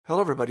Hello,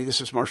 everybody. This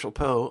is Marshall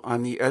Poe.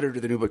 I'm the editor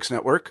of the New Books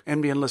Network.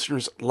 NBN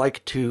listeners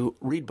like to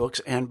read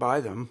books and buy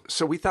them.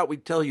 So we thought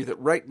we'd tell you that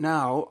right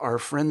now, our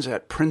friends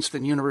at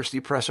Princeton University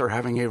Press are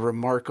having a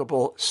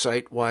remarkable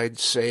site-wide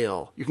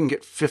sale. You can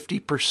get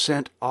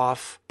 50%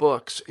 off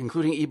books,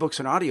 including ebooks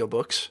and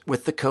audiobooks,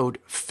 with the code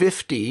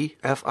 50,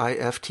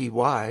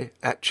 F-I-F-T-Y,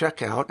 at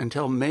checkout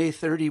until May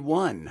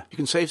 31. You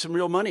can save some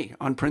real money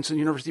on Princeton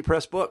University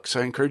Press books.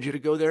 I encourage you to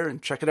go there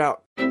and check it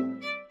out.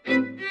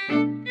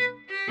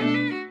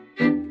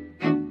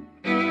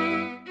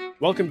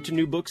 Welcome to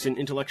New Books in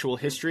Intellectual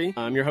History.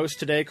 I'm your host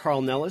today,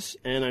 Carl Nellis,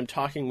 and I'm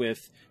talking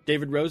with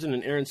David Rosen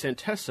and Aaron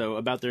Santesso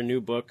about their new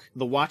book,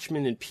 The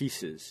Watchman in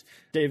Pieces.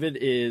 David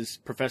is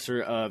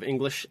professor of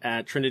English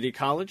at Trinity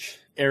College.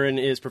 Aaron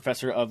is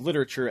professor of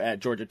literature at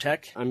Georgia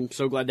Tech. I'm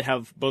so glad to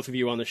have both of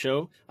you on the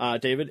show.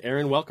 David,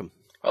 Aaron, welcome.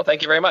 Well,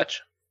 thank you very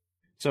much.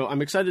 So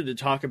I'm excited to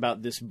talk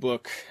about this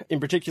book, in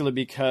particular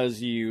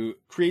because you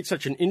create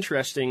such an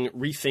interesting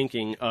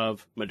rethinking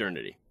of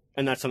modernity.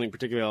 And that's something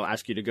particularly I'll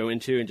ask you to go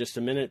into in just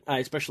a minute. I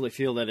especially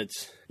feel that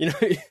it's,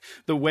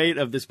 the weight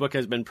of this book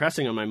has been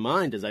pressing on my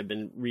mind as I've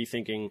been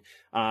rethinking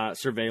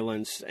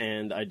surveillance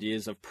and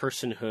ideas of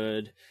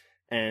personhood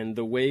and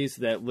the ways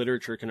that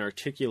literature can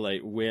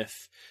articulate with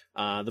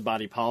the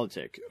body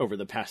politic over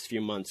the past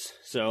few months.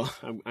 So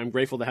I'm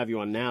grateful to have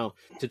you on now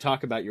to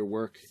talk about your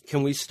work.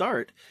 Can we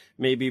start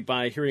maybe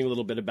by hearing a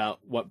little bit about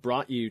what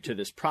brought you to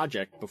this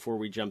project before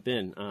we jump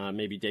in?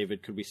 Maybe,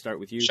 David, could we start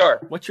with you?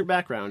 Sure. What's your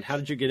background? How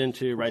did you get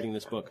into writing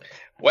this book?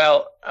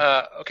 Well,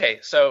 okay,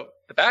 so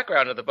the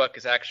background of the book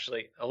is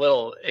actually a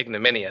little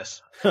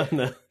ignominious.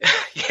 No.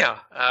 Yeah.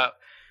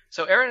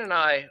 So Aaron and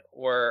I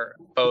were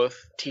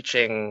both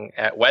teaching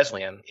at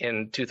Wesleyan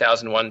in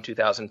 2001,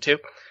 2002.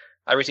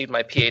 I received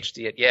my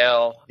PhD at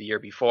Yale the year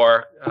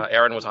before.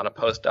 Aaron was on a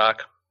postdoc.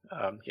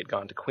 He had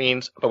gone to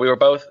Queens, but we were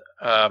both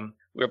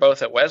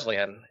at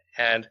Wesleyan.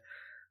 And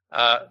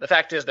the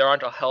fact is, there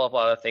aren't a hell of a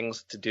lot of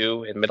things to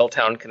do in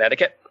Middletown,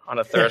 Connecticut on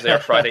a Thursday or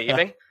Friday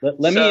evening.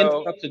 Let me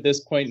interrupt at this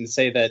point and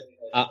say that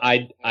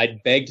I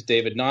begged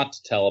David not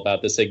to tell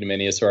about this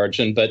ignominious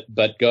origin, but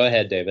go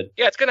ahead, David.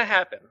 Yeah, it's going to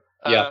happen.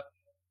 Yeah.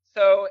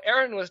 So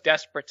Aaron was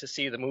desperate to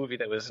see the movie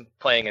that was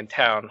playing in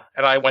town,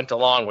 and I went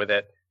along with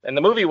it. And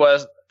the movie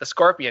was The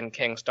Scorpion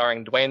King,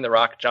 starring Dwayne "The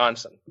Rock"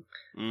 Johnson.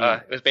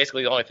 It was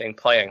basically the only thing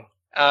playing.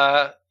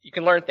 You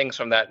can learn things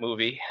from that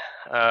movie,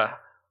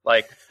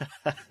 like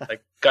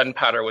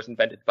gunpowder was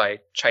invented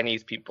by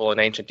Chinese people in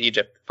ancient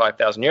Egypt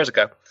 5,000 years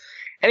ago.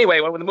 Anyway,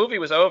 when the movie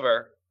was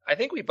over, I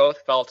think we both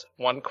felt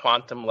one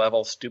quantum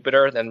level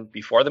stupider than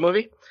before the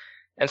movie.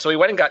 And so we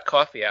went and got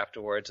coffee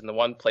afterwards in the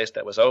one place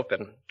that was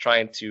open,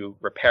 trying to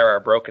repair our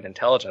broken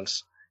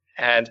intelligence.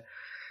 And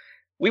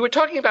we were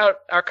talking about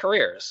our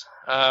careers.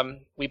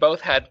 We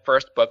both had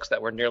first books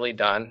that were nearly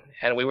done,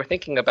 and we were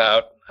thinking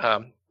about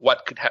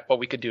what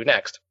we could do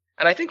next.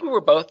 And I think we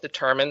were both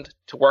determined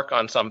to work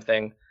on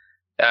something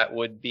that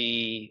would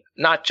be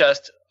not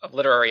just of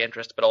literary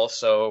interest, but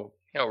also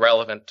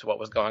relevant to what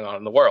was going on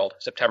in the world.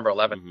 September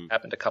 11th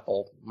happened a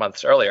couple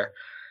months earlier.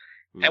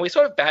 And we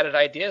sort of batted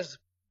ideas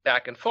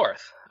back and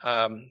forth.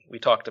 We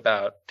talked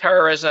about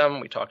terrorism,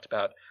 we talked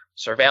about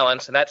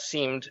surveillance, and that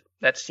seemed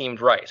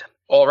right.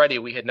 Already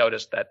we had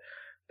noticed that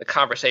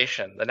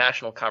the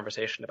national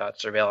conversation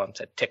about surveillance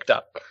had ticked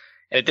up,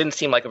 and it didn't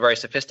seem like a very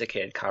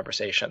sophisticated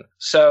conversation.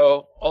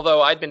 So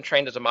although I'd been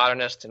trained as a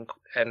modernist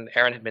and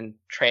Aaron had been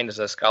trained as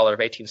a scholar of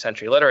 18th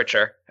century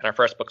literature, and our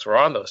first books were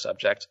on those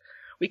subjects,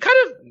 we kind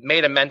of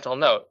made a mental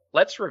note.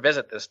 Let's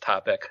revisit this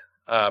topic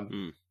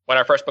when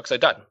our first books are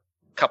done.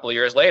 A couple of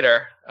years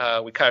later,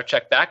 we kind of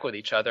checked back with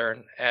each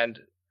other, and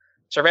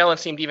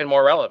surveillance seemed even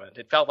more relevant.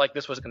 It felt like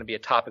this was going to be a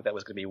topic that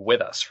was going to be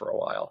with us for a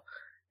while.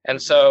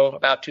 And so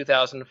about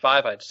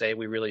 2005, I'd say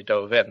we really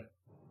dove in.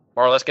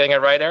 More or less getting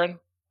it right, Aaron?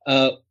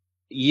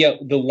 Yeah,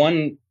 the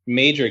one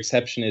major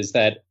exception is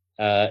that,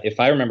 if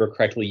I remember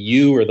correctly,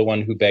 you were the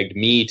one who begged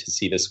me to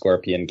see The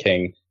Scorpion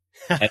King.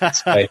 And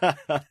so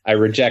I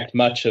reject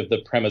much of the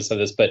premise of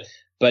this, but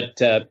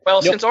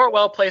since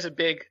Orwell plays a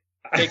big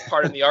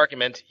part in the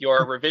argument,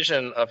 your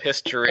revision of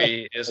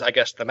history is, I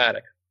guess,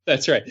 thematic.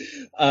 That's right.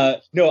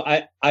 I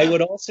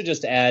would also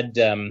just add,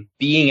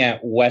 being at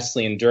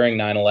Wesleyan during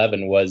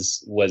 9/11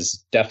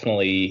 was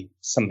definitely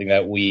something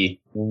that we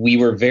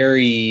were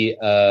very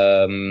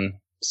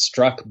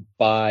struck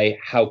by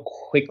how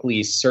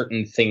quickly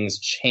certain things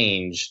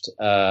changed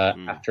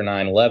after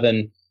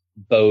 9/11.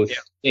 Both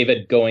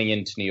David going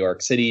into New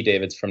York City,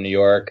 David's from New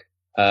York,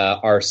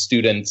 our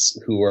students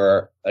who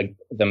were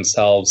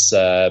themselves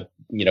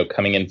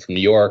coming in from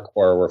New York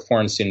or were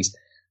foreign students.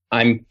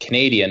 I'm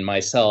Canadian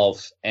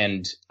myself,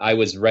 and I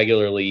was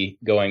regularly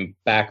going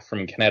back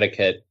from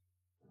Connecticut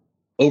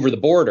over the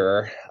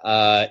border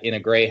in a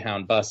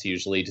Greyhound bus,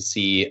 usually to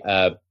see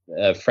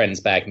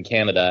friends back in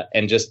Canada,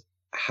 and just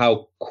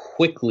how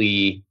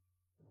quickly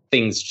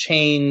things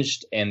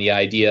changed and the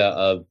idea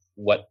of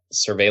what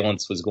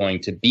surveillance was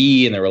going to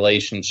be and the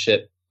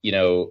relationship,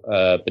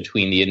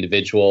 between the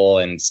individual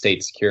and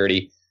state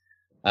security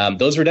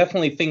those were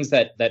definitely things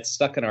that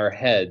stuck in our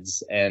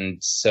heads.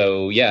 And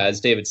so, yeah, as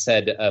David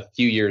said, a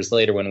few years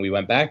later when we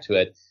went back to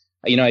it,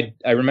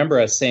 I remember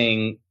us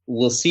saying,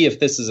 we'll see if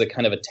this is a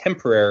kind of a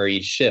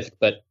temporary shift,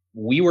 but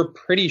we were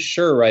pretty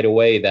sure right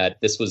away that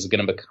this was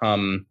going to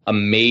become a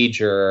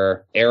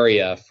major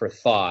area for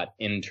thought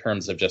in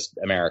terms of just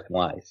American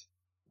life.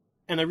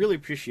 And I really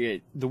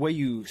appreciate the way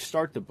you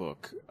start the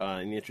book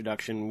in the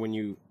introduction when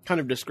you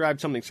kind of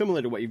described something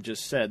similar to what you've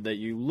just said, that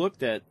you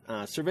looked at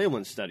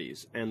surveillance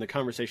studies and the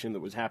conversation that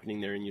was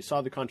happening there, and you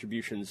saw the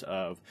contributions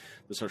of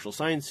the social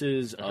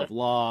sciences, of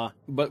law.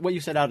 But what you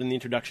set out in the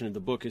introduction of the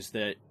book is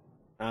that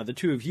the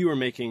two of you are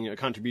making a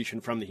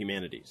contribution from the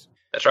humanities.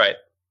 That's right.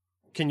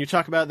 Can you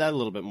talk about that a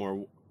little bit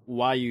more?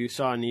 Why you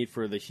saw a need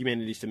for the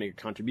humanities to make a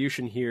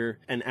contribution here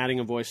and adding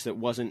a voice that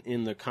wasn't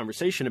in the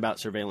conversation about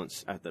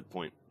surveillance at that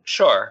point?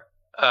 Sure.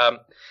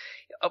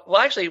 Well,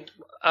 actually,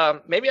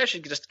 maybe I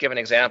should just give an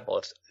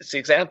example. It's the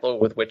example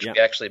with which we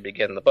actually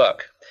begin the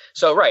book.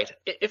 So, right,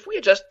 if we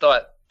had just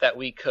thought that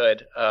we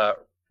could,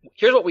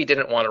 here's what we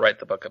didn't want to write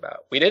the book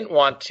about. We didn't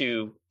want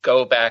to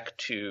go back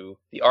to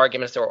the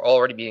arguments that were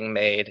already being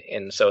made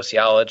in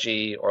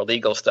sociology or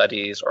legal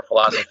studies or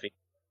philosophy.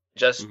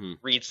 Just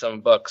read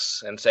some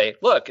books and say,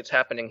 look, it's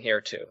happening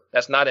here too.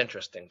 That's not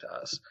interesting to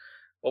us.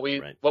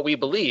 What we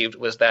believed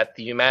was that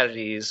a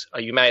humanities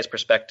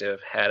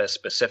perspective had a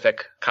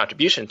specific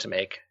contribution to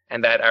make,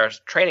 and that our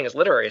training as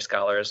literary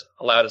scholars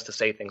allowed us to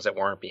say things that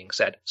weren't being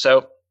said.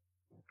 So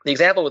the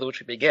example with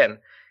which we begin,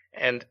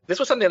 and this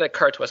was something that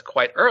occurred to us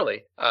quite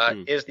early,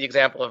 is the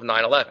example of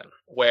 9/11,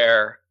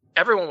 where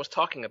everyone was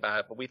talking about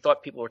it, but we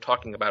thought people were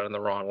talking about it in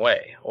the wrong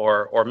way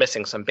or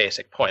missing some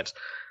basic points.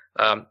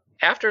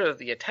 After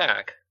the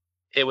attack,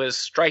 it was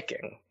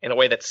striking in a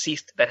way that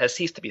has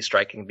ceased to be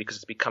striking because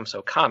it's become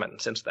so common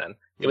since then.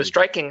 It was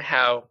striking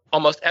how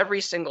almost every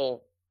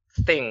single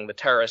thing the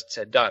terrorists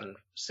had done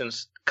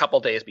since a couple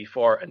days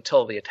before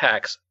until the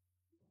attacks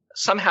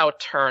somehow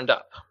turned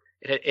up.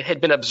 It had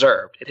been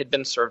observed. It had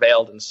been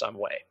surveilled in some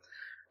way,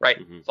 right?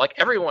 Like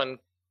everyone,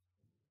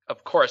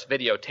 of course,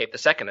 videotaped the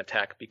second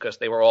attack because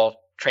they were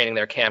all training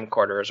their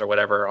camcorders or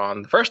whatever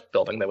on the first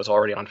building that was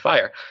already on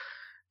fire.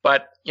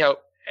 But,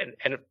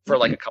 and for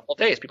like a couple of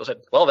days, people said,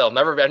 well, there'll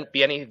never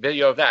be any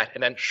video of that.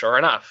 And then sure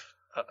enough,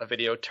 a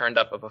video turned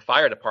up of a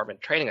fire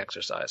department training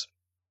exercise.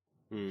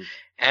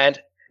 And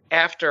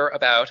after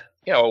about,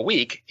 a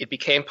week, it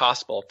became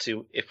possible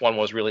to, if one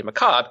was really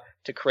macabre,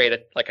 to create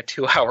a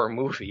 2-hour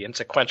movie in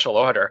sequential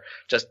order,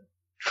 just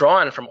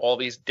drawn from all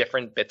these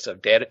different bits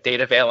of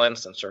data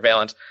valence and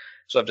surveillance,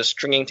 sort of just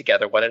stringing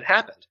together what had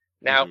happened.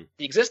 Now,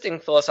 the existing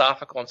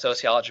philosophical and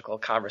sociological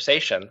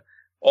conversation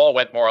all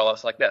went more or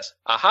less like this.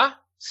 Aha,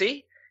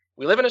 see?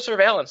 We live in a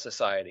surveillance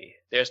society.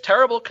 There's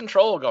terrible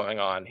control going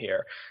on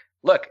here.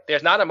 Look,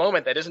 there's not a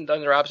moment that isn't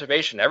under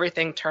observation.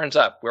 Everything turns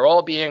up. We're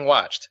all being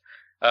watched.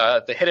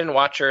 The hidden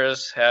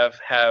watchers have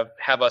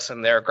us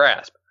in their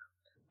grasp.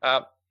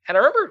 And I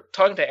remember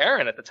talking to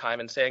Aaron at the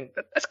time and saying,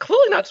 that's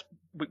clearly not,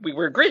 we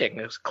were agreeing,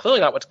 it was clearly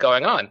not what's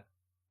going on.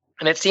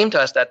 And it seemed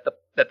to us that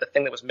the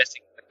thing that was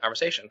missing in the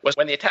conversation was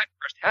when the attack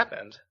first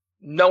happened,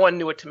 no one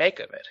knew what to make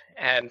of it.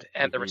 And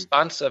the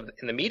response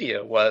in the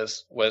media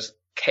was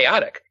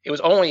chaotic. It was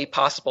only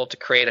possible to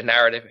create a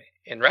narrative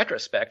in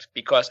retrospect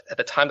because at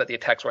the time that the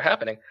attacks were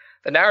happening,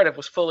 the narrative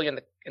was fully in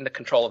the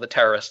control of the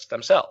terrorists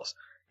themselves,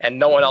 and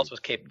no one else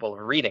was capable of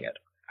reading it.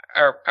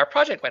 Our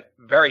project went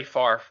very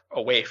far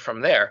away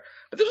from there,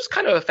 but this was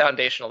kind of a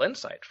foundational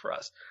insight for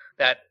us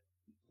that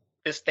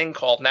this thing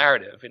called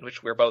narrative, in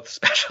which we're both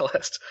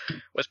specialists,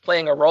 was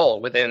playing a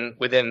role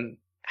within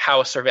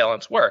how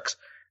surveillance works,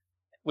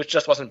 which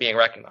just wasn't being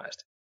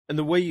recognized. And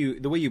the way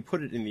you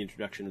put it in the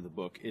introduction of the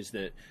book is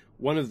that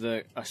one of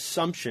the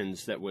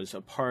assumptions that was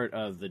a part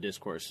of the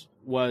discourse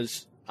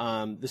was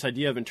this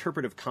idea of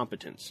interpretive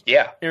competence.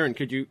 Yeah. Aaron,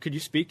 could you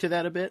speak to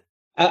that a bit?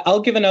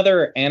 I'll give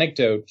another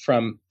anecdote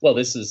from, well,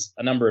 this is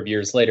a number of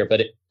years later,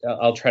 but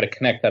I'll try to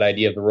connect that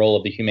idea of the role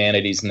of the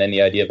humanities and then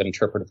the idea of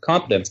interpretive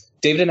competence.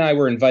 David and I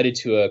were invited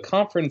to a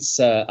conference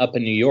up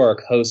in New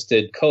York,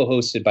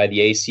 co-hosted by the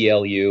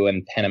ACLU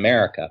and PEN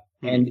America.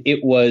 And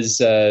it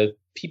was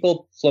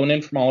people flown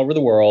in from all over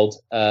the world,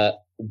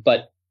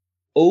 but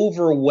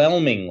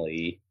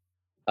overwhelmingly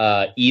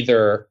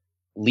either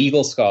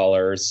legal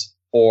scholars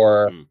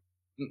or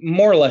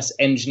more or less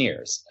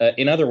engineers.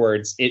 In other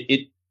words,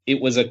 it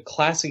was a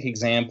classic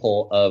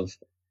example of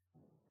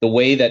the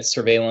way that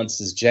surveillance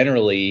is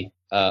generally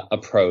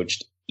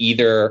approached,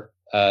 either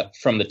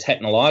from the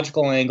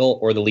technological angle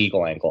or the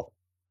legal angle.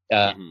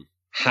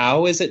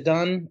 How is it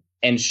done,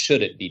 and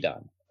should it be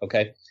done?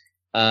 Okay.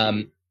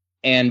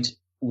 And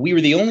we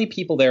were the only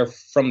people there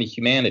from the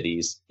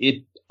humanities.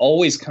 It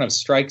always kind of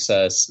strikes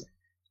us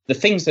the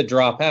things that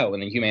drop out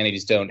when the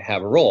humanities don't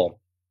have a role,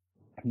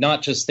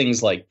 not just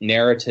things like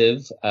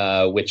narrative,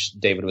 which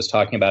David was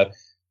talking about,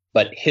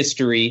 but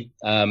history,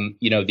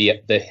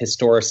 the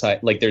historic,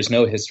 there's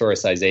no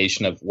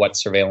historicization of what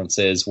surveillance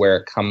is, where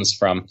it comes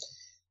from.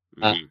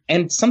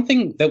 And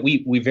something that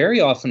we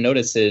very often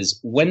notice is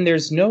when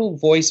there's no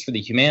voice for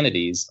the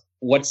humanities,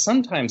 what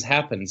sometimes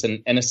happens,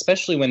 and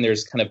especially when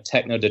there's kind of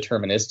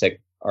techno-deterministic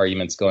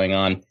arguments going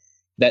on,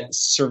 that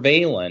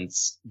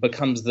surveillance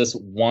becomes this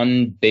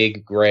one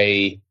big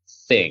gray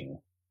thing,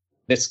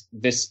 this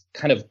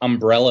kind of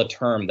umbrella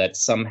term that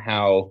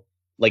somehow,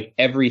 like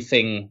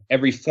everything,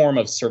 every form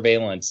of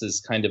surveillance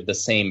is kind of the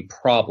same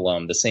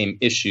problem, the same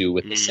issue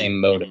with the same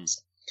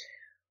motives.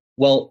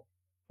 Well,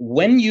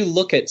 when you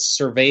look at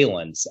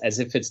surveillance as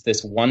if it's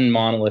this one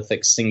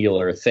monolithic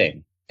singular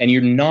thing, and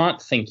you're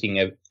not thinking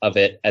of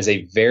it as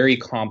a very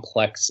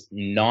complex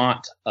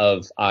knot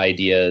of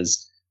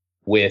ideas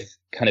with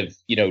kind of,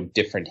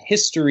 different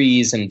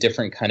histories and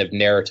different kind of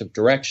narrative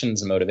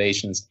directions and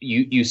motivations,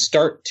 you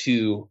start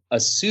to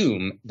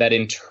assume that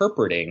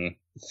interpreting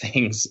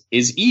things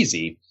is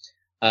easy.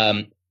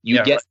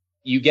 You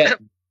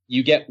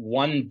get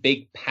one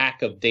big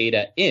pack of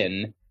data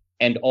in,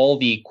 and all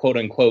the quote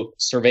unquote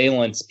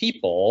surveillance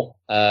people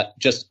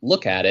just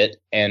look at it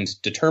and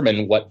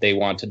determine what they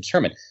want to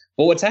determine.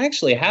 But what's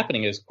actually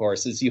happening, of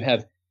course, is you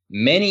have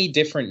many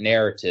different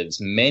narratives,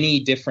 many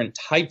different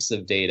types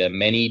of data,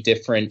 many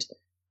different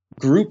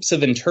groups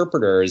of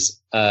interpreters,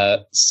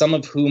 some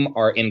of whom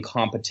are in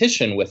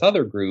competition with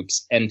other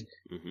groups. And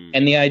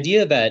the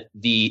idea that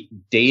the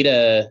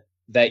data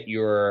that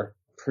you're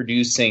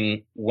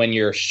producing when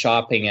you're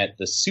shopping at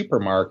the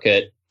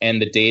supermarket and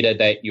the data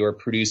that you're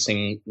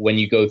producing when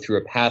you go through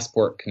a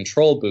passport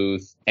control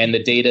booth and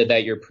the data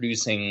that you're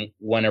producing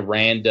when a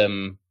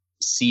random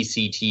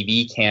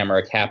CCTV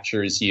camera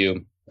captures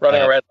you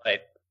running a red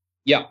light.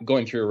 Yeah,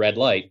 going through a red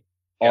light,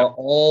 are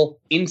all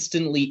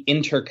instantly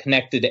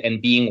interconnected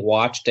and being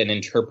watched and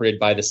interpreted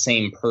by the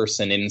same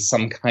person in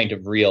some kind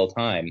of real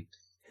time.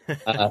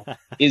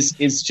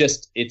 Is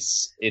just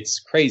it's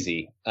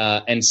crazy.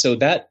 And so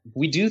that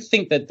we do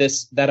think that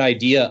that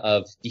idea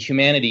of the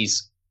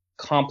humanities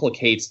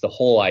complicates the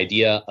whole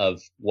idea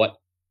of what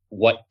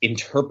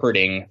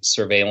interpreting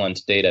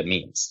surveillance data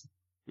means.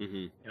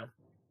 Mm-hmm. Yeah.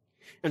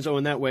 And so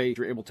in that way,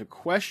 you're able to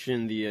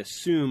question the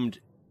assumed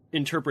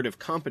interpretive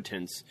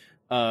competence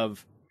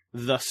of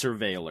the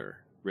surveiller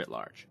writ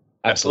large.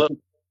 Absolutely.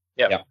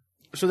 Yeah.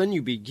 So then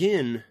you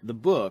begin the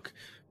book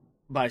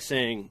by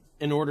saying,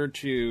 in order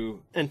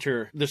to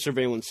enter the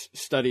surveillance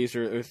studies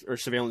or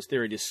surveillance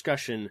theory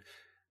discussion,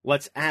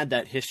 let's add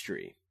that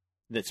history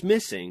that's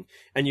missing.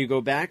 And you go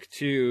back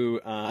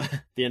to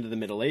the end of the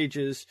Middle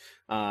Ages,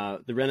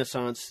 the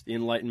Renaissance, the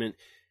Enlightenment,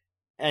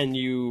 and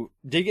you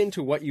dig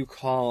into what you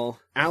call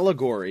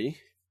allegory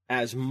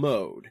as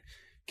mode.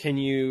 Can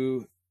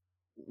you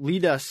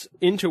lead us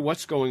into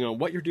what's going on,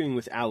 what you're doing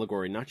with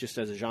allegory, not just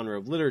as a genre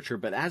of literature,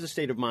 but as a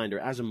state of mind or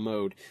as a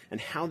mode,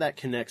 and how that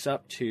connects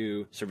up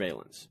to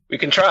surveillance? We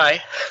can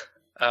try.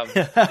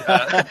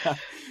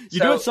 You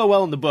do it so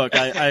well in the book.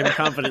 I'm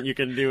confident you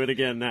can do it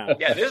again now.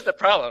 Yeah, this is the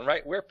problem,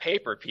 right? We're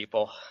paper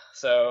people.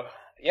 So,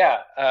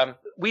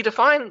 we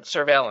define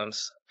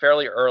surveillance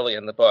fairly early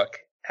in the book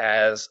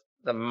as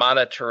the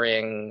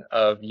monitoring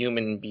of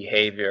human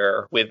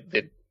behavior with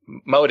the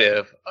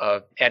motive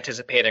of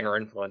anticipating or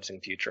influencing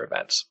future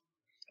events.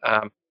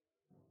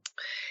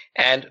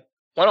 And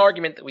one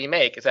argument that we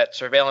make is that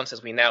surveillance,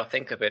 as we now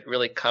think of it,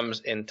 really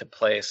comes into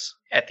place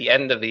at the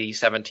end of the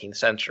 17th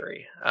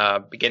century,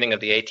 beginning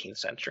of the 18th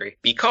century,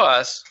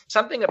 because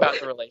something about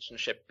the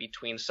relationship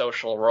between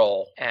social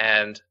role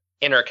and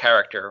inner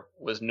character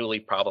was newly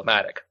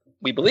problematic.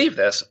 We believe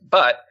this,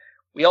 but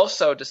we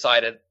also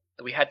decided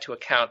that we had to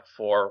account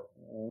for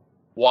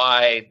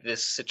why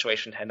this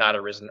situation had not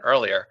arisen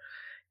earlier.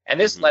 And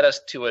this led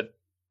us to a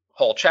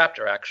whole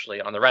chapter,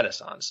 actually, on the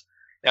Renaissance.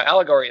 Now,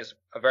 allegory is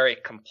a very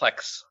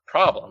complex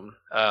problem.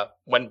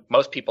 When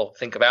most people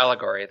think of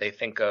allegory, they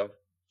think of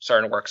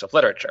certain works of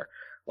literature,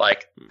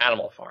 like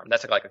Animal Farm.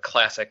 That's like a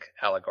classic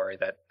allegory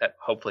that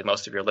hopefully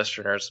most of your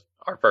listeners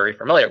are very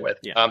familiar with.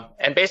 Yeah.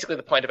 And basically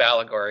the point of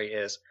allegory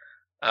is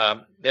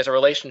there's a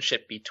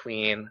relationship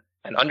between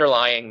an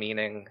underlying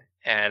meaning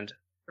and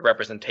a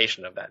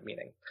representation of that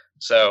meaning.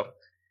 So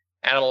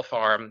Animal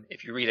Farm,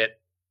 if you read it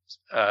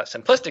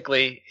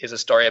simplistically, is a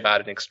story about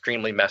an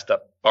extremely messed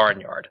up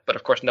barnyard. But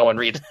of course, no one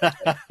reads it.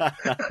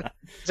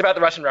 It's about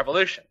the Russian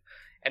Revolution.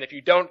 And if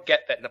you don't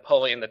get that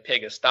Napoleon the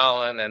pig is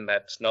Stalin and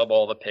that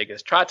Snowball the pig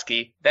is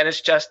Trotsky, then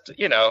it's just,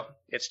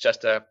 it's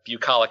just a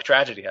bucolic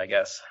tragedy, I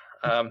guess.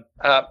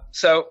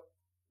 So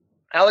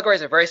allegory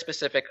is a very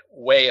specific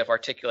way of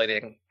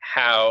articulating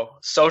how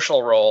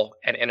social role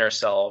and inner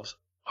selves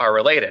are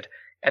related.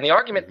 And the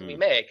argument that we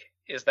make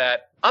is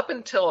that up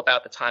until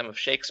about the time of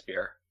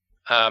Shakespeare,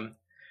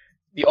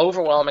 the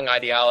overwhelming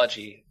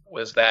ideology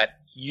was that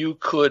you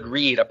could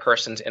read a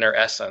person's inner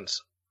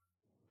essence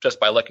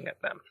just by looking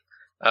at them.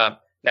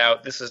 Now,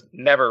 this is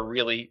never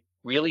really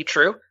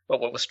true, but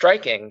what was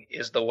striking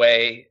is the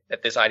way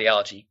that this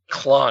ideology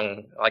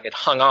clung, like it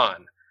hung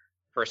on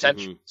for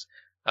centuries.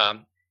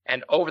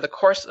 And over the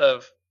course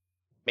of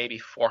maybe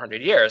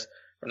 400 years,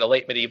 from the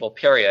late medieval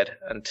period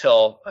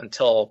until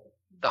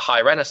the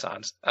High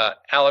Renaissance,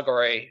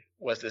 allegory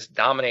was this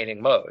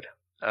dominating mode.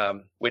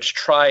 which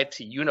tried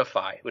to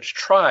unify, which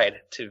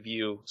tried to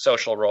view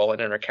social role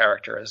and inner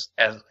character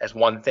as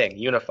one thing,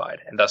 unified,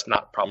 and thus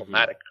not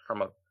problematic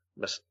from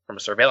a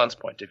surveillance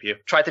point of view,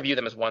 tried to view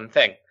them as one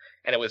thing.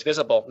 And it was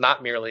visible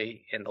not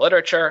merely in the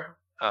literature,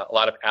 a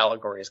lot of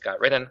allegories got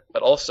written,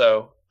 but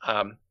also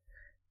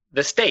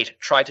the state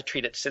tried to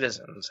treat its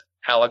citizens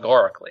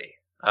allegorically.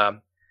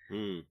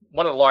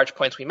 One of the large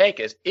points we make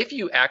is if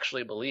you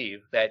actually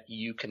believe that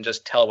you can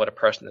just tell what a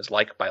person is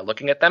like by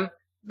looking at them,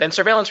 then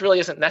surveillance really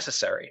isn't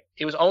necessary.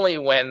 It was only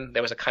when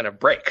there was a kind of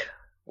break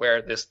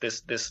where this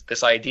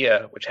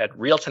idea, which had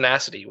real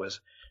tenacity, was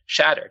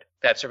shattered,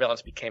 that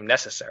surveillance became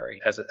necessary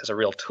as a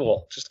real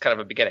tool. Just kind of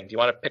a beginning. Do you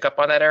want to pick up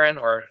on that, Aaron?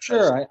 Or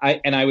sure.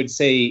 I would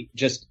say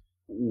just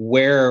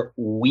where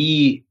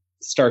we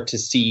start to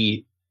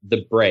see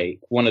the break,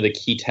 one of the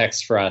key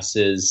texts for us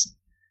is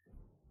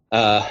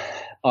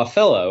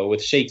Othello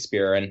with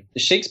Shakespeare. And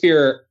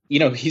Shakespeare,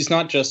 he's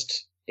not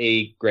just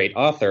a great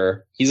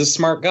author, he's a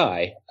smart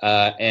guy.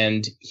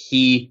 And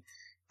he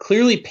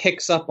clearly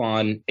picks up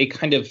on a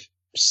kind of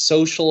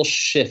social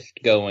shift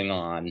going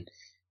on,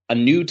 a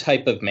new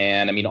type of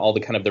man. I mean, all the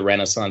kind of the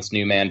Renaissance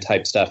new man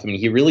type stuff. I mean,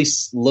 he really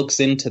looks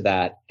into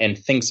that and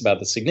thinks about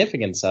the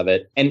significance of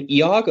it. And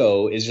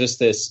Iago is just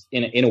this,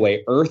 in a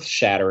way,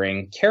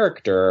 earth-shattering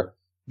character,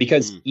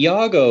 because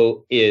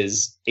Iago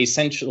is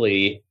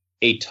essentially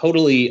a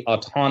totally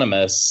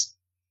autonomous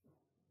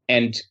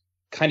and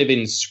kind of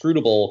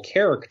inscrutable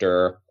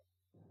character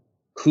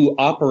who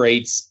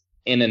operates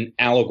in an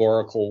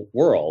allegorical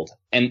world.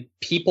 And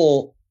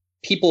people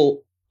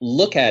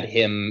look at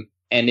him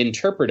and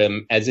interpret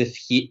him as if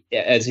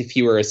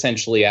he were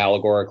essentially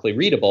allegorically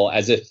readable,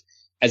 as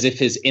if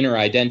his inner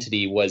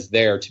identity was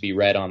there to be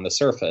read on the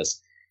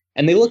surface.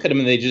 And they look at him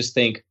and they just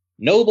think,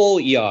 noble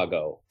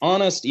Iago,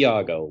 honest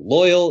Iago,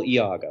 loyal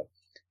Iago.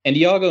 And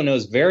Iago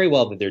knows very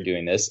well that they're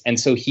doing this, and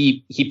so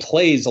he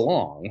plays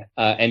along,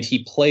 and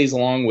he plays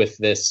along with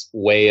this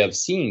way of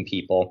seeing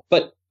people.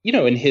 But,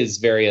 in his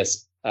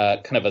various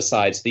kind of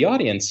asides to the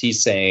audience,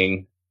 he's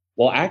saying,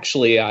 well,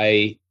 actually,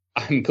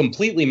 I'm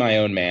completely my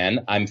own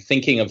man. I'm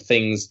thinking of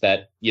things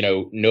that,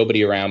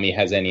 nobody around me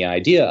has any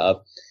idea of.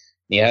 And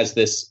he has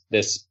this,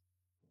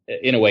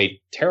 in a way,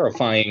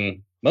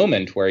 terrifying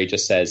moment where he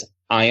just says,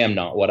 I am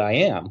not what I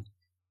am.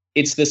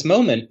 It's this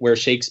moment where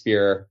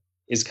Shakespeare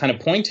is kind of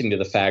pointing to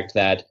the fact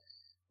that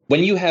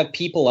when you have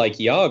people like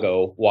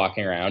Iago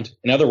walking around,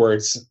 in other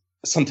words,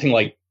 something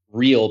like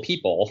real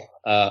people,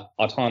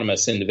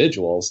 autonomous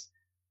individuals,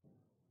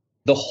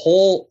 the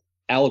whole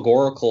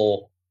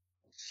allegorical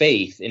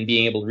faith in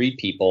being able to read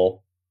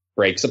people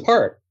breaks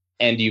apart.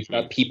 And you've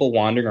got people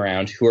wandering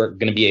around who are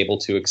going to be able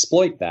to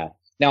exploit that.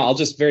 Now, I'll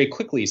just very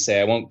quickly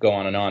say, I won't go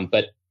on and on,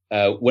 but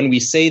when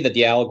we say that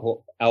the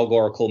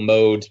allegorical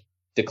mode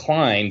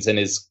declines and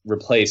is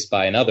replaced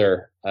by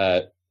another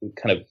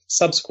kind of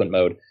subsequent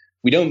mode,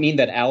 we don't mean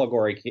that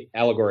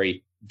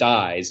allegory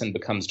dies and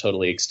becomes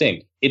totally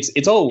extinct.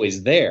 It's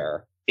always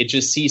there. It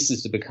just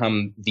ceases to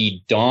become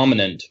the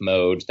dominant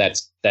mode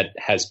that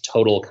has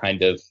total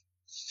kind of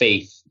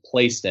faith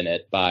placed in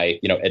it by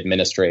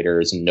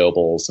administrators and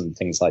nobles and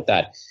things like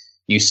that.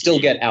 You still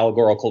get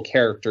allegorical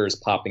characters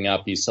popping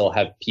up. You still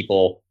have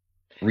people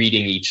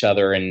reading each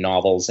other in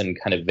novels in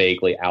kind of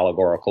vaguely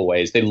allegorical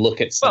ways. They look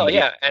at something.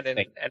 Well, yeah, and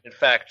in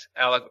fact,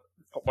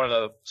 one of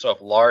the sort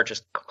of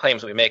largest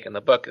claims we make in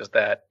the book is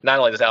that not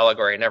only does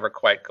allegory never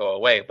quite go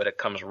away, but it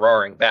comes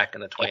roaring back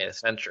in the 20th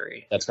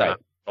century. That's right. In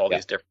all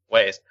these different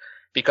ways.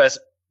 Because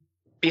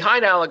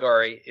behind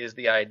allegory is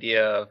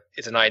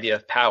an idea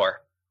of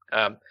power.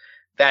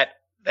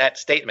 That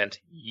statement,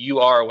 you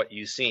are what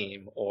you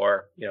seem,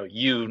 or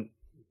you,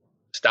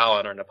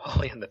 Stalin or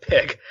Napoleon the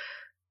Pig,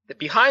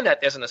 behind that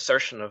there's an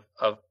assertion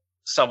of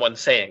someone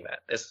saying that.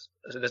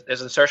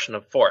 There's an assertion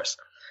of force.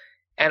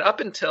 And up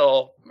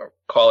until,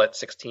 call it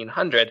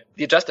 1600,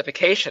 the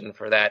justification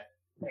for that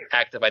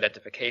act of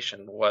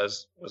identification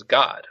was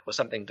God, was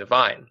something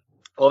divine.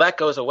 Well, that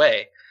goes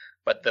away,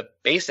 but the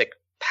basic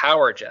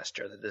power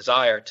gesture, the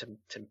desire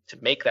to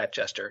make that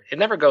gesture, it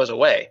never goes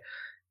away.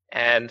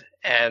 And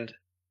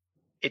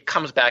it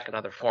comes back in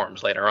other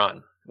forms later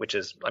on, which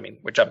is,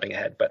 we're jumping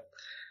ahead, but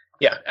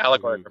yeah,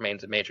 allegory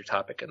remains a major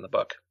topic in the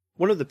book.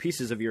 One of the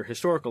pieces of your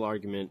historical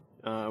argument,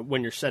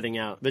 when you're setting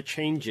out the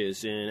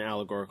changes in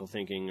allegorical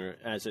thinking, or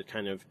as it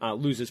kind of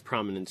loses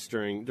prominence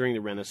during the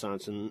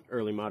Renaissance and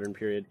early modern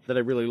period, that I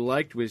really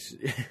liked was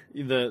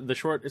the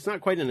short. It's not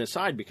quite an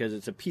aside because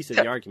it's a piece of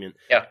the argument.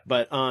 Yeah.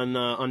 But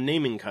on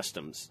naming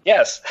customs.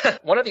 Yes,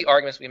 one of the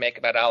arguments we make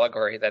about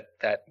allegory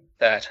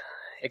that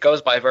it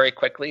goes by very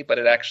quickly, but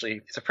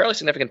it's a fairly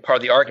significant part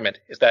of the argument,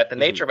 is that the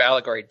nature of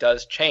allegory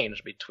does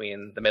change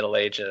between the Middle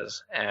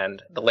Ages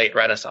and the late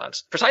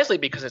Renaissance, precisely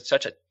because it's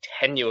such a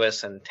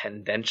tenuous and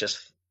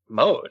tendentious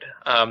mode.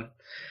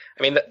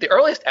 The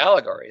earliest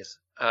allegories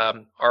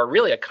are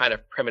really a kind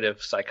of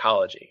primitive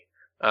psychology.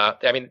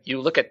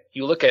 You look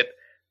at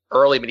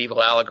early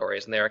medieval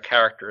allegories, and there are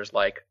characters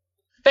like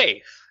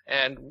faith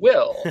and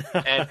will.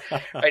 And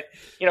right,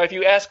 if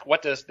you ask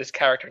what does this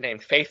character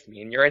named Faith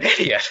mean, you're an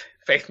idiot.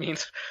 Faith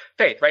means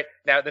faith, right?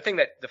 Now, the thing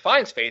that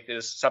defines faith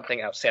is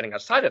something outstanding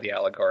outside of the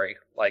allegory,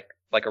 like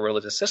a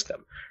religious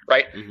system,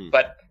 right? Mm-hmm.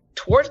 But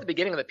towards the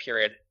beginning of the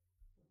period,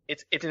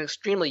 it's an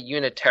extremely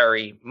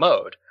unitary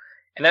mode,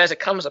 and then as it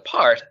comes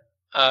apart,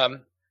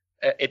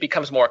 it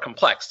becomes more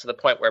complex to the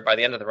point where by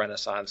the end of the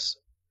Renaissance,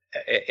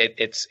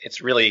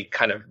 it's really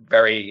kind of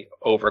very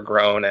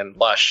overgrown and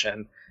lush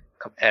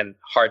and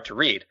hard to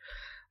read.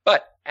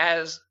 But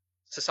as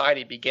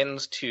society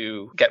begins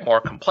to get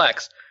more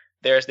complex,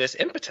 there's this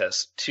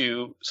impetus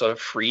to sort of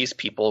freeze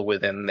people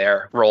within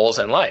their roles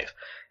in life.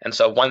 And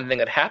so one thing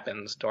that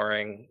happens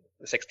during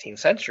the 16th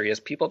century is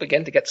people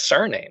begin to get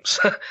surnames.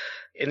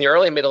 In the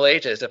early Middle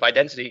Ages, if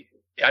identity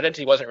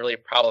wasn't really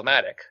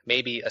problematic,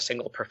 maybe a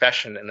single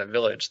profession in a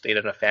village stayed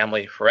in a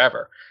family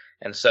forever.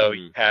 And so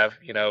you have,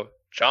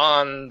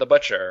 John the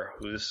Butcher,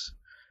 whose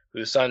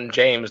son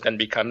James then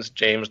becomes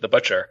James the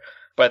Butcher,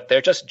 but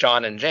they're just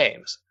John and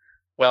James.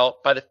 Well,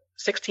 by the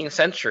 16th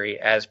century,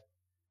 as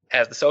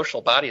the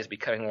social body is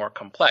becoming more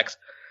complex,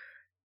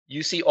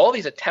 you see all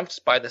these attempts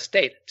by the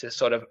state to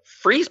sort of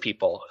freeze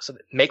people, so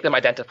that make them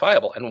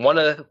identifiable. And one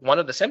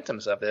of the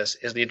symptoms of this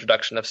is the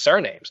introduction of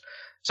surnames.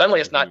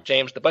 Suddenly, it's not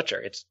James the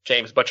Butcher; it's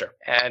James Butcher,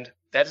 and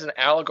that is an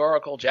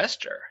allegorical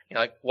gesture.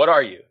 Like, what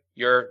are you?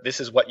 This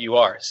is what you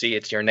are. See,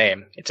 it's your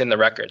name. It's in the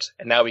records,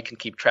 and now we can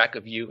keep track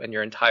of you and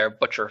your entire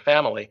Butcher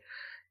family,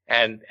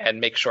 and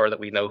make sure that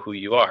we know who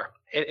you are.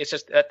 It's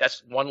just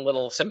that's one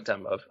little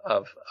symptom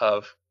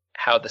of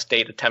how the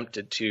state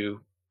attempted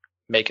to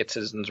make its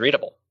citizens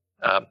readable,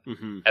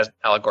 as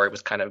allegory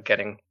was kind of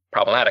getting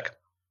problematic.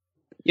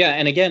 Yeah,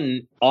 and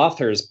again,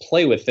 authors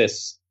play with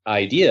this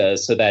idea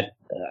so that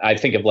I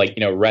think of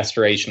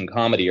Restoration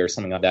comedy or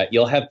something like that.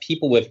 You'll have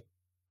people with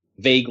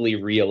vaguely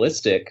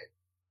realistic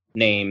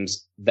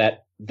names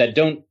that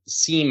don't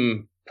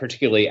seem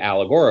particularly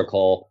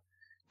allegorical,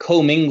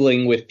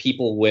 commingling with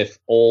people with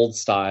old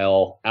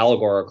style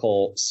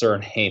allegorical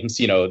surnames.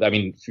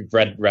 If you've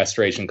read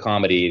Restoration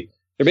comedy,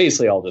 they're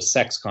basically all just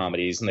sex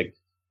comedies, and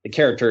the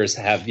characters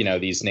have,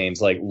 these names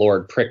like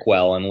Lord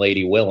Prickwell and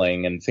Lady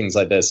Willing and things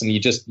like this. And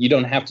you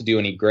don't have to do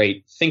any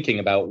great thinking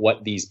about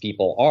what these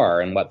people are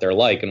and what they're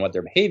like and what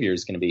their behavior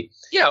is going to be.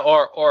 Yeah.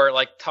 Or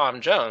like Tom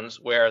Jones,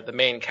 where the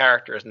main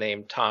character is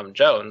named Tom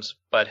Jones,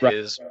 but but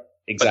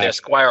they're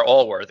Squire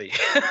Allworthy.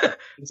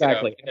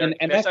 Exactly. And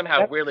they're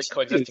somehow weirdly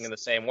coexisting in the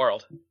same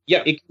world.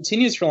 Yeah. It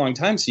continues for a long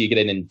time. So you get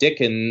it in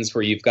Dickens,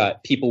 where you've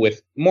got people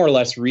with more or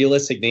less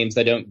realistic names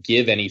that don't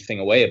give anything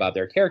away about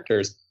their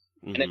characters.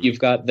 And then you've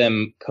got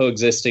them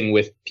coexisting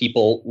with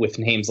people with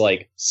names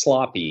like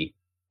Sloppy,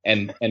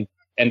 and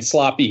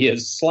Sloppy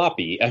is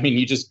sloppy. I mean,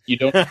 you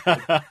don't.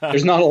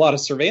 There's not a lot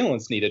of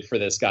surveillance needed for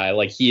this guy.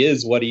 Like, he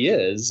is what he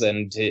is,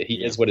 and he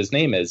is what his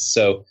name is.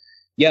 So,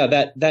 yeah,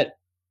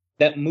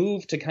 that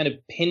move to kind of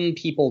pin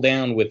people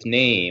down with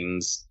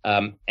names,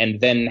 and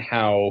then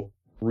how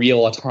real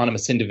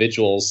autonomous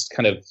individuals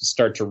kind of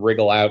start to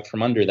wriggle out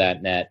from under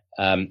that net,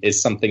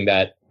 is something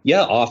that.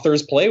 Yeah,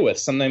 authors play with.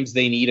 Sometimes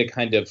they need a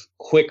kind of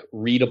quick,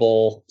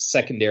 readable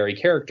secondary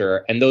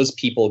character, and those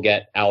people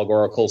get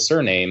allegorical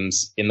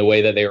surnames in the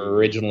way that they were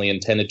originally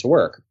intended to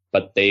work.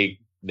 But they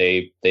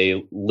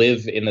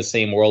live in the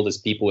same world as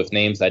people with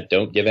names that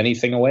don't give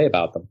anything away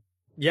about them.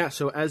 Yeah,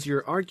 so as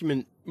your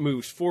argument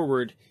moves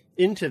forward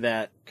into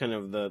that kind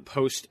of the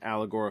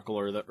post-allegorical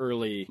or the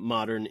early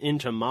modern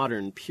into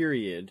modern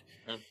period,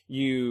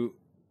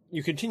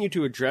 you continue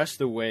to address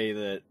the way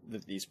that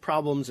these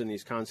problems and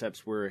these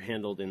concepts were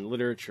handled in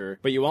literature,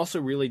 but you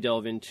also really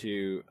delve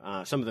into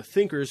some of the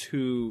thinkers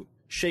who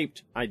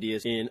shaped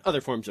ideas in other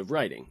forms of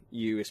writing.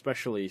 You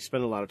especially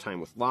spend a lot of time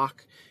with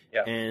Locke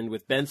and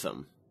with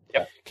Bentham.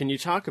 Yeah. Can you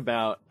talk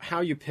about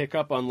how you pick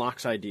up on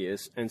Locke's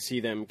ideas and see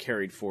them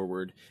carried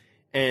forward?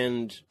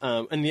 And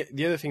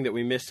the other thing that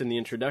we missed in the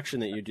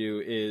introduction that you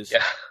do is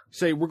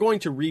say we're going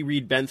to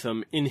reread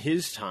Bentham in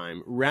his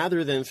time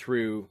rather than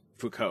through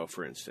Foucault,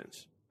 for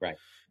instance. Right.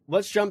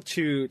 Let's jump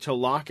to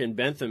Locke and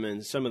Bentham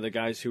and some of the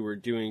guys who were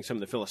doing some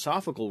of the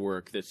philosophical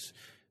work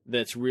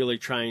that's really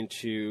trying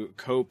to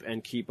cope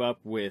and keep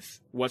up with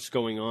what's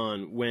going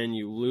on when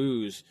you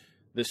lose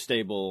the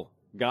stable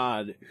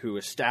God who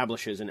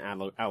establishes an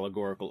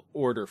allegorical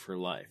order for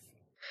life.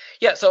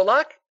 Yeah, so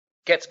Locke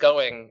gets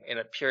going in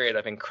a period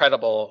of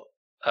incredible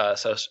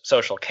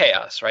social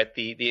chaos, right?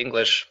 The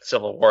English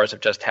civil wars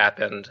have just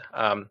happened,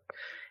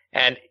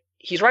 and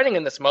he's writing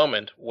in this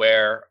moment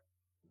where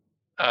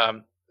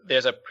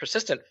there's a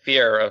persistent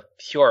fear of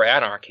pure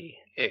anarchy.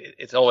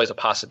 It's always a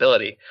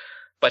possibility,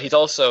 but he's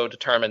also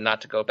determined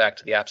not to go back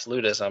to the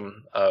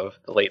absolutism of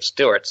the late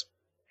Stuarts.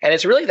 And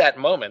it's really that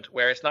moment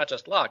where it's not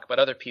just Locke, but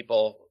other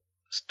people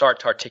start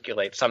to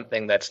articulate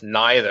something that's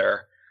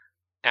neither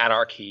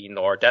anarchy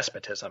nor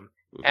despotism.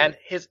 Mm-hmm.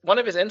 And one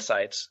of his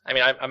insights, I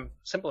mean, I'm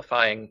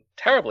simplifying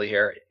terribly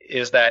here,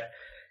 is that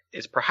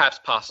it's perhaps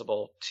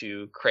possible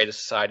to create a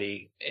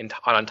society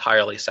on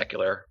entirely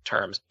secular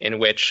terms in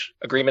which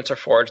agreements are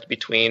forged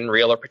between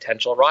real or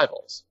potential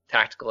rivals,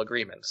 tactical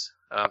agreements,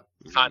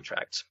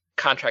 contracts,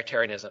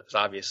 contractarianism is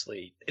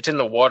obviously, it's in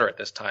the water at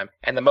this time.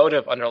 And the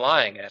motive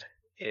underlying it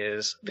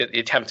is the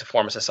attempt to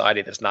form a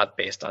society that's not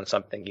based on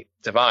something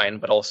divine,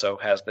 but also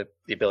has the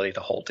ability to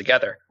hold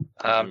together.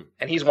 And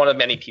he's one of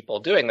many people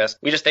doing this.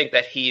 We just think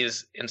that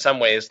he's, in some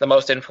ways, the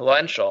most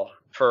influential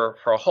for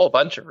a whole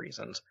bunch of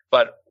reasons.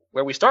 But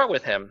where we start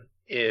with him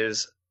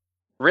is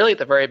really at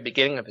the very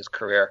beginning of his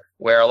career,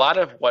 where a lot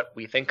of what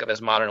we think of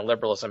as modern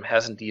liberalism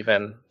hasn't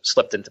even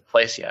slipped into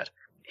place yet.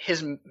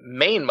 His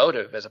main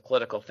motive as a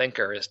political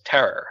thinker is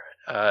terror.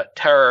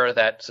 Terror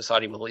that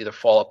society will either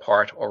fall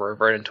apart or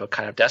revert into a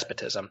kind of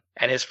despotism.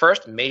 And his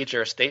first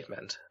major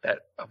statement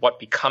of what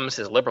becomes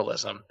his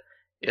liberalism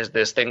is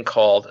this thing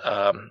called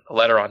a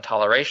letter on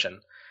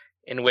toleration,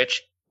 in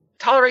which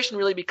toleration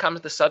really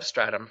becomes the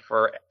substratum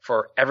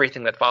for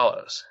everything that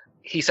follows.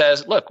 He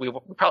says, look, we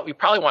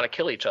probably want to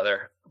kill each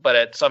other, but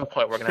at some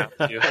point we're going to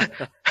have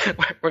to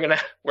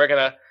we're going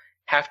to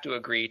have to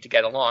agree to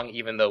get along,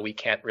 even though we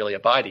can't really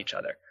abide each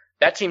other.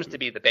 That seems to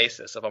be the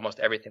basis of almost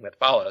everything that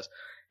follows.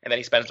 And then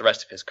he spends the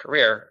rest of his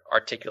career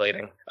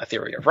articulating a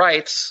theory of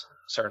rights,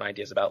 certain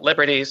ideas about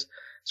liberties,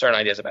 certain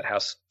ideas about how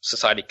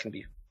society can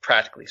be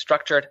practically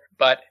structured.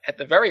 But at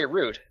the very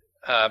root,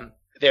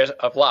 there's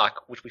of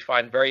Locke, which we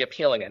find very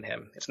appealing in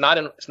him. It's not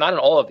in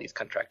all of these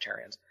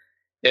contractarians.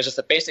 There's just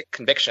a basic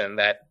conviction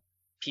that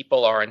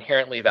people are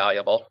inherently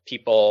valuable,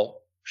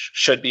 people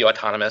should be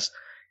autonomous,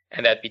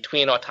 and that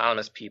between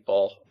autonomous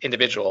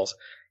individuals,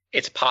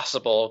 it's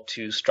possible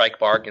to strike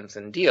bargains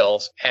and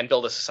deals and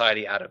build a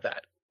society out of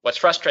that. What's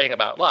frustrating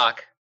about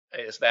Locke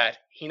is that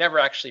he never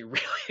actually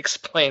really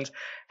explains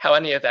how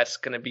any of that's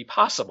going to be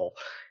possible.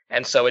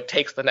 And so it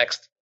takes the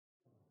next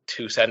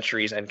 2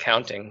 centuries and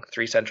counting,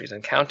 3 centuries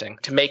and counting,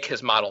 to make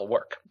his model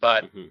work.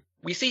 But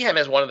we see him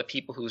as one of the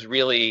people who's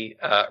really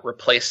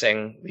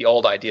replacing the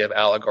old idea of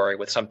allegory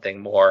with something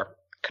more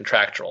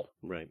contractual.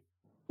 Right.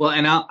 Well,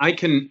 and I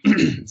can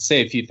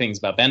say a few things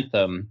about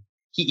Bentham.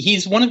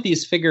 He's one of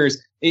these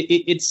figures.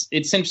 It's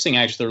interesting,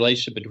 actually, the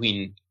relationship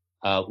between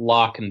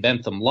Locke and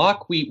Bentham.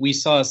 Locke, we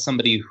saw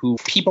somebody who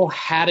people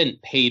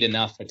hadn't paid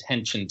enough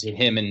attention to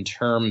him in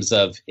terms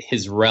of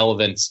his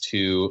relevance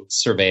to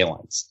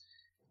surveillance.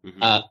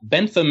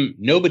 Bentham,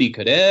 nobody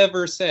could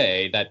ever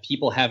say that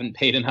people haven't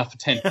paid enough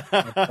attention.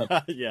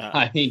 Yeah.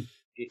 I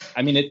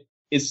mean, it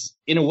is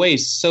in a way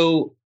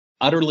so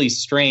utterly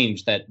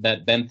strange that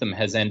Bentham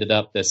has ended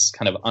up this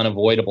kind of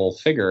unavoidable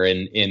figure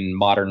in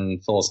modern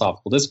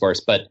philosophical discourse.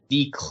 But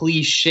the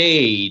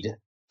cliched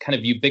kind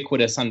of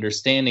ubiquitous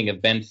understanding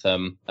of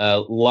Bentham,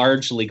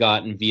 largely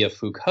gotten via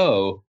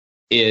Foucault,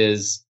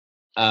 is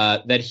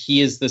that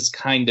he is this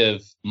kind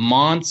of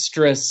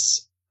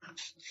monstrous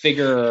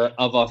figure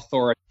of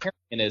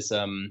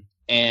authoritarianism,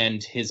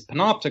 and his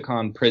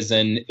panopticon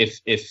prison, if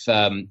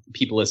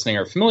people listening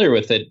are familiar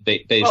with it,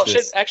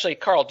 actually,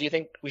 Carl, do you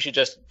think we should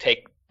just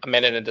take a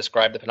minute and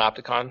describe the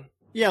panopticon?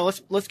 Yeah,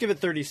 let's give it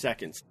 30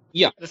 seconds.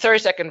 Yeah. The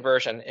 30-second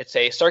version, it's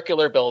a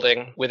circular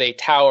building with a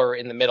tower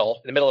in the middle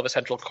of a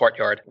central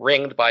courtyard,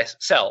 ringed by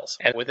cells.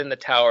 And within the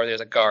tower,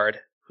 there's a guard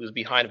who's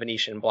behind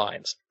Venetian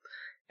blinds.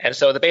 And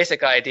so the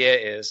basic idea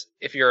is,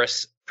 if you're a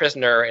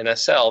prisoner in a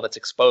cell that's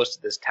exposed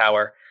to this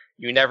tower,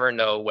 you never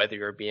know whether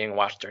you're being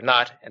watched or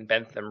not. And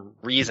Bentham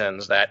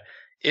reasons that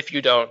if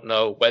you don't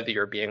know whether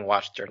you're being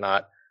watched or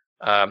not,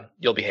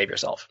 you'll behave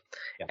yourself.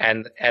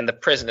 Yeah. And the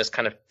prison is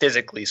kind of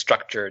physically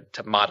structured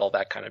to model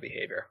that kind of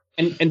behavior.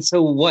 And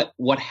so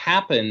what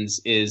happens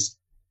is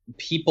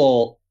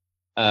people,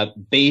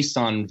 based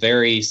on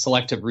very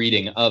selective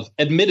reading of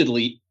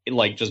admittedly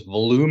like just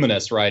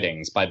voluminous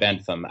writings by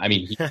Bentham. I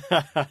mean,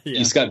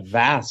 he's got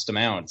vast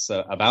amounts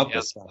about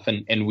this stuff,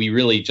 and we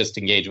really just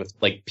engage with,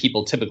 like,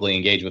 people typically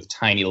engage with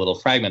tiny little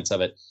fragments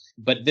of it.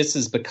 But this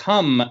has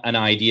become an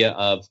idea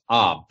of,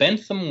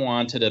 Bentham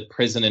wanted a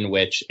prison in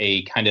which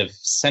a kind of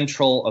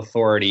central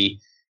authority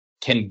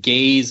can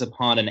gaze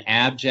upon an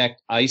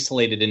abject,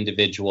 isolated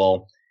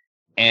individual,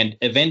 and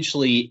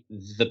eventually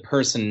the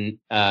person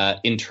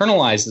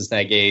internalizes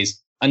that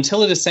gaze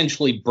until it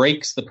essentially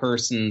breaks the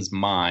person's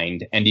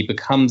mind and he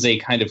becomes a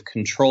kind of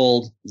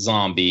controlled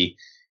zombie,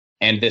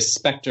 and this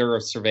specter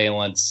of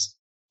surveillance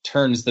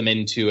turns them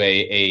into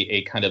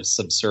a kind of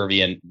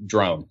subservient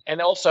drone.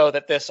 And also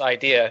that this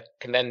idea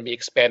can then be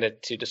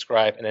expanded to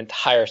describe an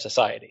entire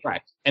society.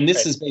 Right. And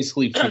this is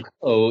basically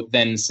Foucault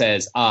then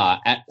says,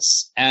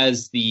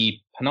 as the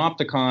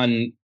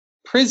panopticon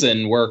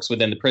prison works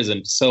within the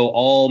prison, so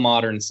all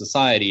modern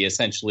society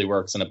essentially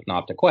works in a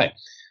panoptic way.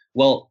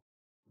 Well,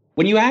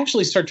 when you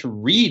actually start to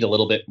read a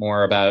little bit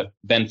more about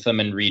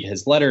Bentham and read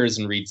his letters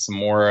and read some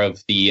more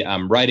of the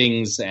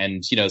writings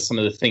and, some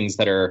of the things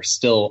that are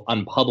still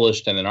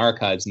unpublished and in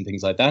archives and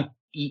things like that,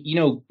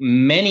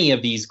 many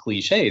of these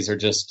cliches are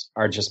just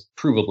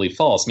provably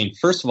false. I mean,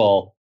 first of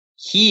all,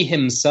 he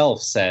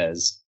himself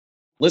says,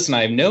 listen,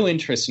 I have no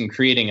interest in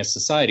creating a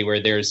society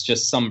where there's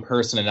just some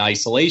person in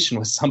isolation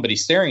with somebody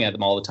staring at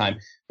them all the time,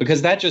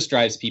 because that just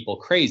drives people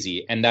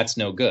crazy, and that's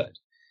no good.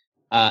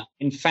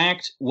 In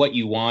fact, what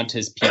you want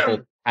is people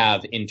to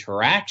have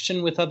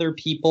interaction with other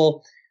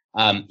people.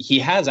 He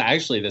has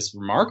actually this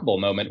remarkable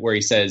moment where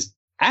he says,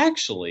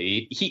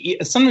 actually,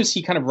 sometimes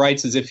he kind of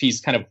writes as if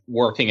he's kind of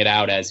working it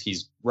out as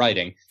he's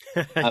writing.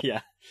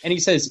 Yeah. And he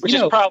says, which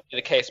is probably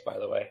the case, by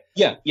the way.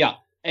 Yeah.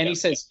 And he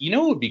says,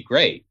 what would be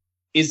great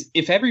is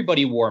if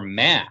everybody wore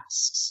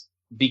masks,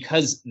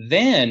 because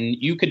then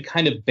you could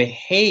kind of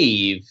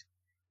behave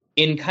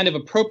in kind of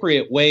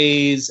appropriate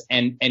ways,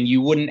 and you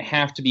wouldn't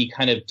have to be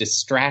kind of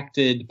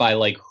distracted by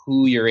like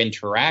who you're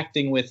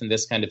interacting with and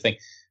this kind of thing.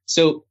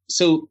 So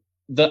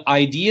the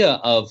idea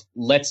of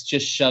let's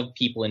just shove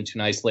people into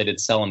an isolated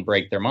cell and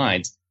break their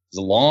minds is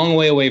a long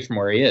way away from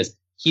where he is.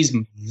 He's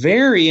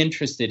very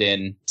interested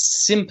in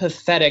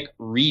sympathetic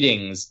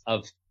readings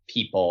of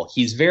people.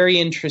 He's very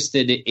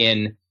interested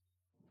in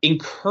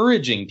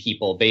encouraging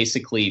people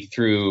basically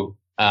through,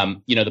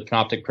 the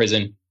panoptic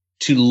prison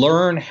to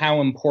learn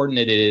how important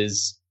it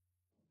is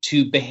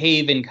to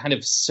behave in kind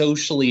of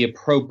socially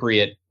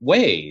appropriate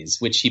ways,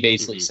 which he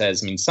basically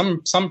says, I mean,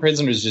 some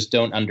prisoners just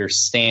don't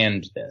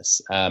understand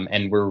this.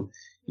 And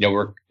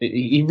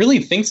he really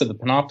thinks of the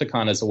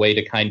panopticon as a way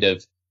to kind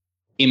of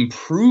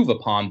improve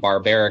upon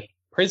barbaric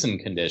prison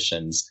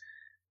conditions.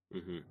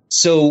 Mm-hmm.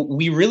 So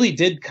we really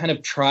did kind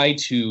of try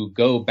to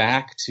go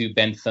back to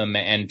Bentham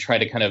and try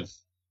to kind of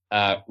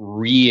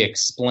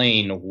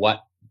re-explain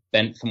what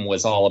Bentham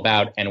was all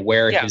about and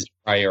where his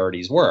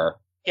priorities were.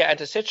 Yeah, and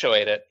to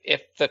situate it,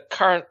 if the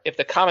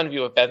common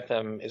view of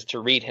Bentham is to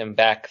read him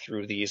back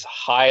through these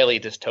highly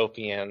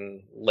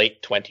dystopian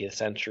late 20th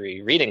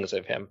century readings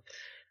of him,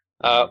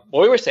 what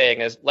we were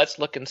saying is let's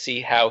look and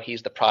see how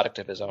he's the product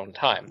of his own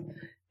time.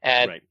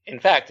 And in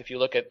fact, if you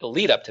look at the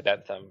lead up to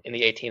Bentham in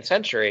the 18th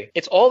century,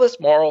 it's all this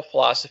moral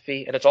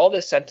philosophy and it's all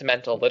this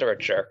sentimental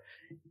literature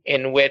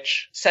in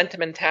which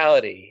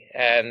sentimentality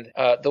and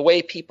the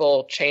way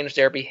people change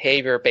their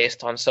behavior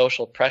based on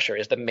social pressure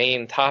is the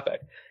main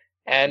topic.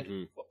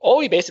 And all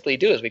we basically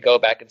do is we go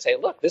back and say,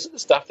 look, this is the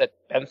stuff that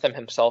Bentham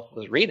himself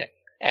was reading.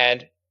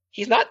 And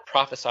he's not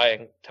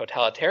prophesying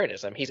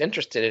totalitarianism. He's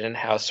interested in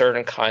how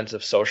certain kinds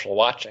of social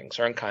watching,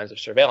 certain kinds of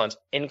surveillance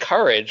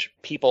encourage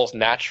people's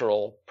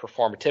natural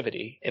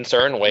performativity in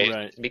certain ways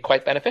to be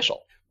quite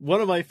beneficial.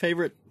 One of my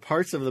favorite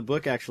parts of the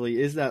book, actually,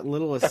 is that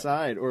little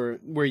aside, or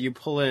where you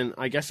pull in,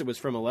 I guess it was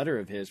from a letter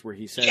of his, where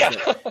he says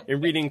that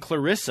in reading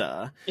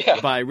Clarissa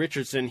by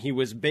Richardson, he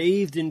was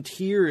bathed in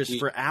tears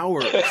for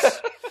hours.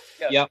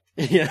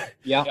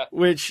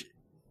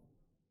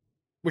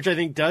 Which I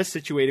think does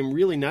situate him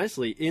really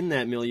nicely in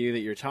that milieu that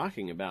you're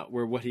talking about,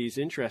 where what he's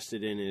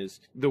interested in is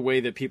the way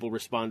that people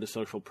respond to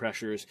social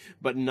pressures,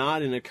 but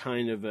not in a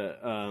kind of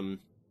a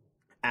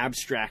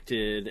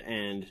abstracted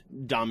and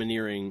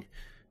domineering,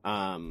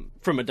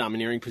 from a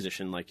domineering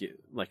position, like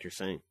you're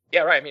saying.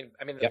 Yeah, right.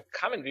 I mean, the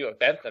common view of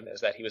Bentham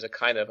is that he was a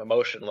kind of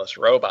emotionless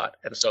robot,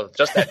 and so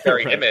just that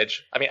very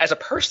image. I mean, as a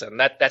person,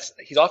 that's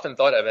he's often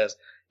thought of as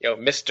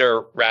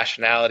Mr.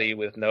 Rationality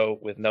with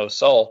no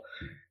soul.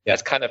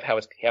 That's kind of how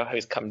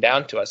he's come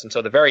down to us, and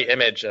so the very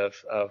image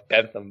of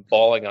Bentham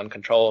bawling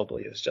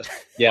uncontrollably is just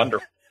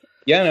wonderful.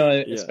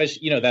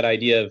 Especially that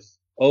idea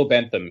of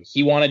Bentham.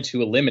 He wanted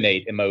to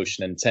eliminate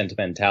emotion and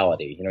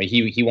sentimentality.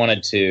 He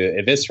wanted to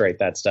eviscerate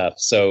that stuff.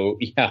 So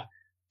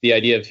the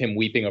idea of him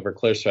weeping over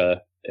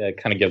Clarissa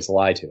kind of gives a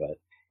lie to it.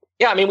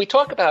 Yeah, I mean, we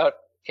talk about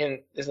in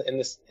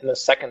the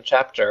second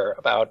chapter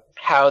about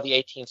how the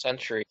 18th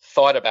century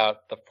thought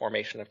about the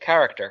formation of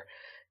character.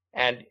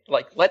 And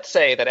let's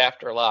say that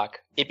after Locke,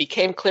 it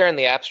became clear in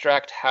the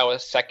abstract how a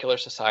secular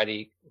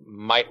society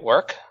might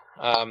work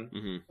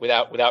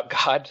without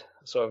God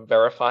sort of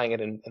verifying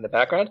it in the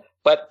background.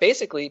 But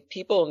basically,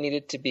 people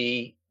needed to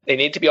be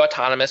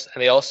autonomous,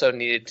 and they also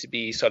needed to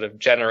be sort of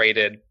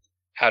generated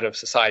out of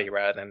society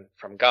rather than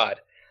from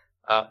God.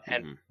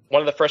 And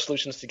one of the first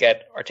solutions to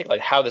get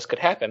articulate how this could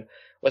happen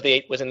was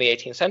in the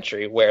 18th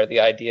century, where the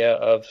idea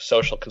of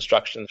social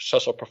construction,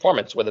 social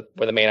performance were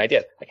the main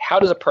ideas. Like, how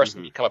does a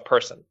person become a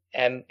person?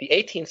 And the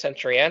 18th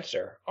century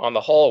answer, on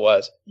the whole,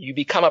 was you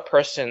become a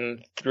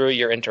person through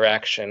your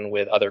interaction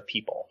with other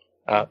people.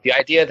 The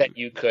idea that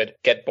you could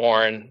get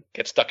born,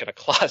 get stuck in a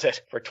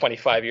closet for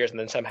 25 years, and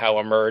then somehow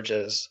emerge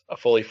as a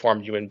fully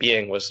formed human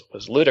being was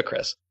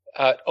ludicrous.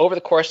 Over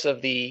the course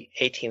of the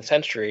 18th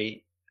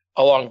century,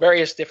 along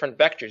various different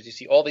vectors, you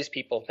see all these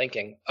people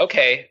thinking,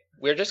 okay,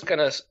 we're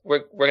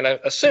gonna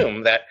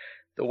assume that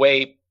the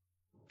way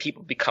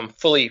people become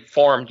fully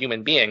formed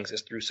human beings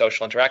is through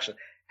social interaction.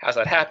 How's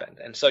that happened?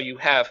 And so you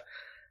have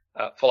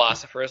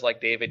philosophers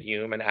like David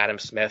Hume and Adam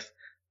Smith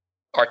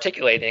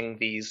articulating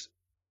these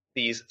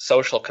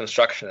social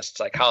constructionist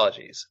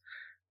psychologies,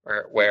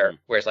 where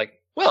it's like,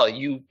 well,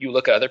 you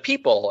look at other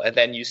people and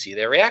then you see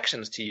their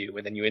reactions to you,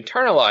 and then you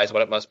internalize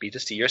what it must be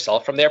to see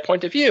yourself from their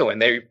point of view, and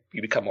there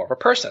you become more of a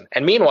person.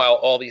 And meanwhile,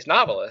 all these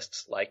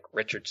novelists like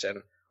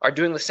Richardson are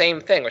doing the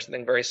same thing or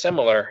something very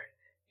similar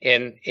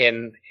in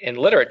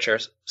literature,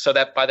 so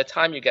that by the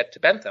time you get to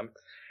Bentham,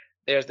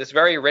 there's this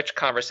very rich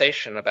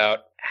conversation about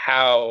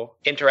how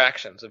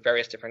interactions of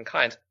various different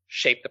kinds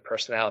shape the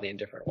personality in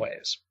different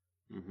ways.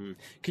 Mm-hmm.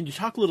 Can you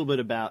talk a little bit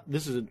about,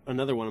 this is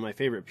another one of my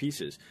favorite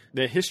pieces,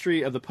 the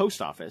history of the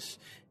post office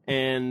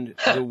and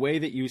the way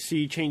that you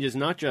see changes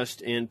not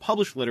just in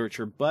published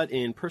literature, but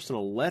in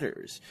personal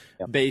letters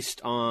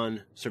based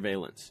on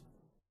surveillance.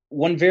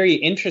 One very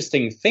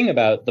interesting thing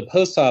about the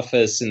post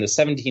office in the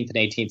 17th and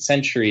 18th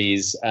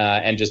centuries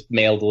and just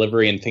mail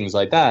delivery and things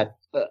like that,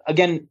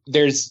 again,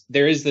 there is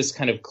this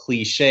kind of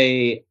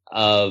cliche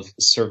of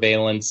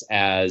surveillance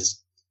as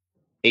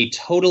a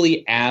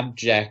totally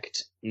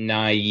abject,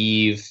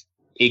 naive,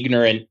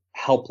 ignorant,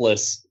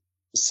 helpless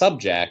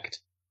subject,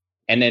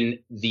 and then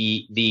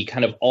the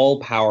kind of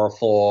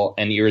all-powerful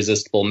and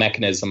irresistible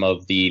mechanism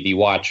of the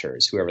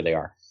watchers, whoever they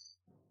are.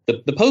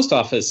 The post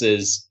office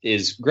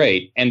is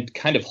great and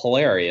kind of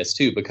hilarious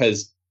too,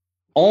 because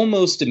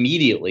almost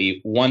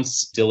immediately,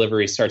 once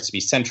delivery starts to be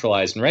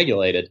centralized and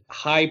regulated,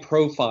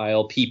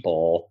 high-profile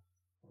people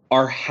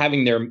are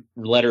having their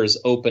letters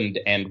opened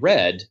and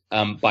read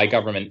by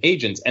government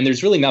agents, and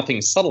there's really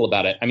nothing subtle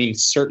about it. I mean,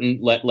 certain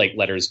like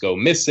letters go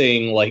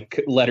missing,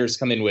 like letters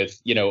come in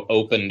with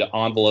opened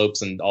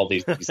envelopes and all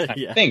these kinds of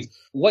things.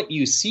 What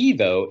you see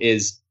though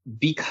is,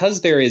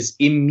 because there is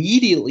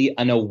immediately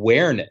an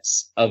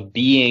awareness of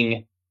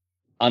being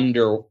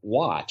under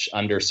watch,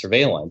 under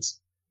surveillance,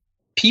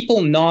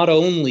 people not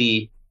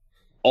only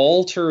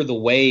alter the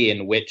way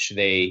in which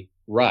they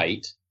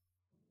write.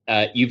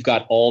 You've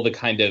got all the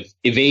kind of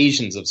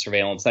evasions of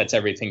surveillance. That's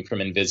everything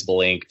from invisible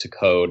ink to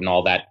code and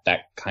all that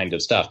kind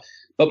of stuff.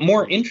 But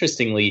more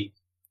interestingly,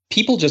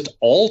 people just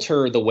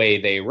alter the way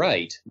they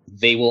write.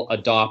 They will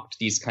adopt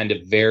these kind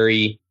of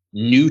very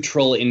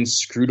neutral,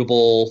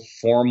 inscrutable,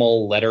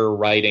 formal letter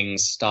writing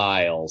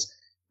styles.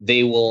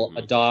 They will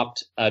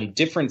adopt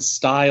different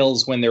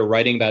styles when they're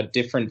writing about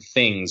different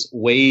things,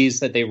 ways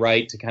that they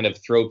write to kind of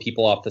throw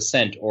people off the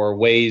scent, or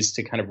ways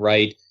to kind of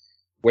write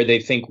where they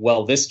think,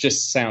 well, this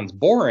just sounds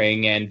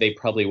boring and they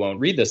probably won't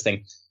read this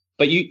thing.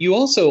 But you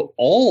also,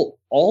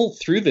 all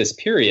through this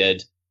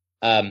period,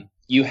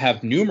 you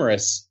have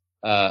numerous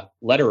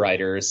letter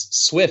writers.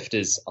 Swift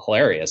is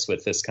hilarious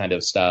with this kind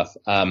of stuff,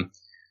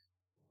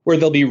 where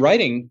they'll be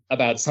writing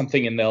about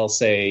something and they'll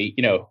say,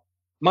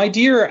 my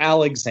dear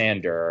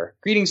Alexander,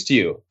 greetings to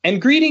you.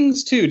 And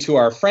greetings, too, to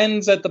our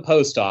friends at the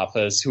post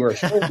office who are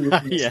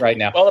right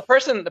now. Well, the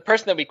person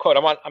that we quote,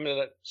 I'm going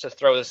to just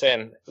throw this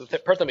in. The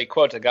person that we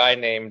quote is a guy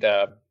named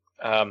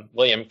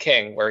William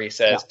King, where he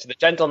says, to the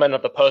gentleman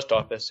of the post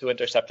office who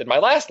intercepted my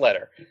last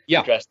letter,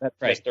 addressed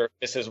Mr.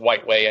 Mrs.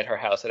 Whiteway at her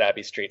house at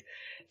Abbey Street,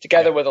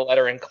 together with a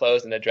letter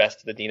enclosed and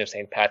addressed to the Dean of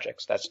St.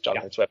 Patrick's. That's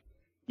Jonathan Swift.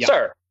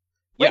 Sir,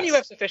 when you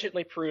have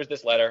sufficiently perused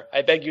this letter,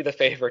 I beg you the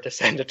favor to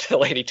send it to the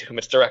lady to whom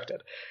it's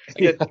directed.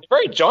 It's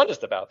very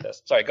jaundiced about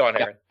this. Sorry, go on,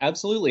 Aaron.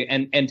 Absolutely.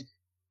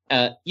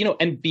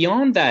 And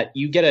beyond that,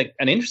 you get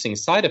an interesting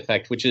side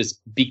effect, which is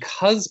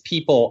because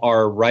people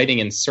are writing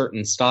in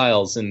certain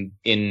styles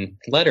in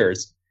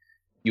letters,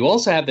 you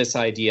also have this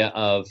idea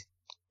of,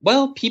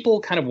 well,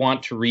 people kind of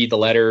want to read the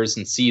letters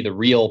and see the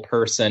real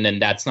person,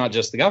 and that's not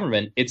just the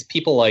government. It's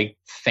people like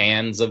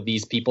fans of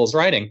these people's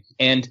writing.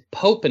 And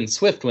Pope and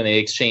Swift, when they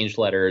exchange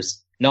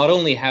letters, not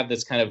only have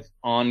this kind of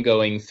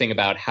ongoing thing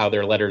about how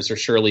their letters are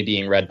surely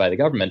being read by the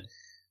government,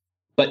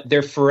 but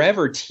they're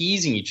forever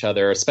teasing each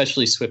other,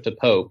 especially Swift to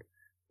Pope,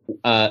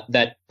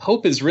 that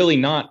Pope is really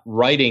not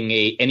writing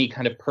any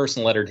kind of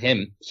personal letter to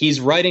him. He's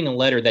writing a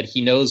letter that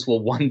he knows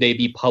will one day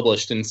be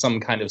published in some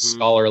kind of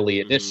scholarly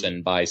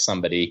edition by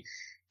somebody.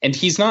 And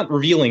he's not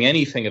revealing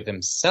anything of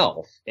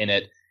himself in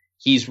it.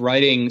 He's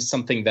writing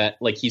something that,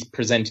 like, he's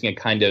presenting a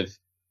kind of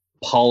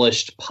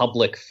polished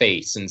public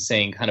face and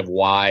saying kind of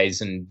wise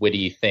and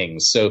witty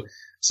things. So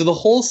the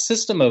whole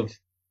system of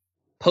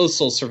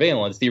postal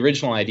surveillance, the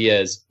original idea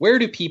is, where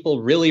do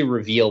people really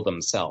reveal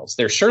themselves?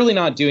 They're surely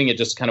not doing it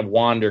just kind of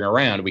wandering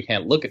around. We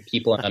can't look at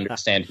people and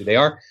understand who they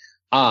are.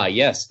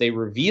 Yes, they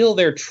reveal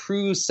their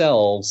true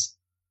selves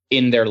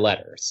in their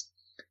letters.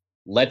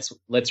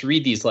 Let's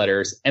read these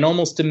letters, and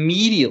almost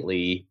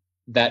immediately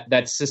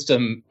that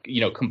system,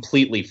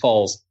 completely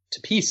falls to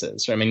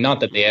pieces. I mean, not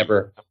that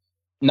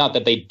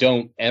they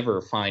don't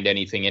ever find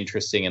anything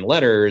interesting in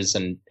letters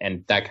and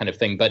that kind of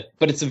thing, but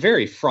it's a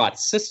very fraught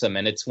system,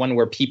 and it's one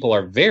where people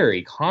are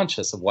very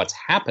conscious of what's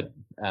happening.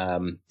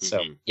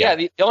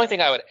 The only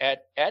thing I would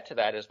add to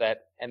that is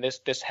that, and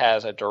this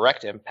has a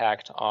direct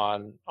impact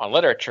on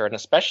literature, and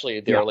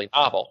especially the early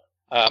novel.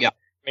 I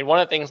mean,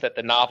 one of the things that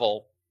the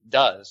novel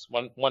does,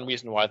 one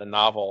reason why the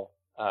novel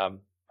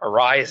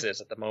arises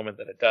at the moment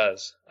that it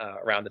does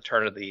around the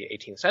turn of the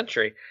 18th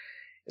century,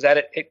 is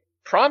that it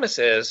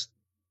promises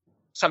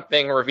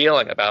something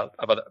revealing about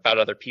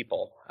other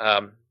people,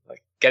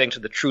 like getting to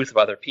the truth of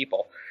other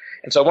people.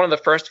 And so one of the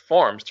first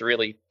forms to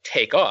really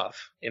take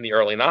off in the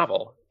early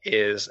novel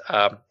is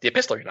the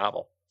epistolary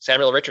novel.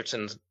 Samuel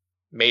Richardson's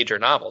major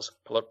novels,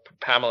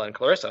 Pamela and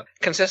Clarissa,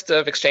 consist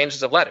of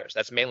exchanges of letters.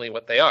 That's mainly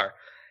what they are.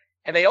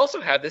 And they also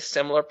have this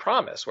similar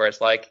promise where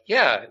it's like,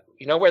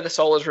 where the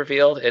soul is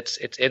revealed, it's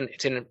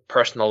in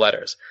personal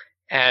letters.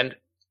 And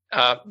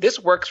this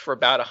works for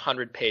about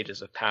 100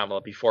 pages of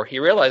Pamela before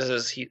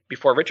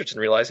Richardson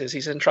realizes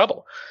he's in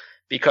trouble,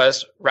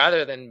 because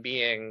rather than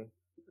being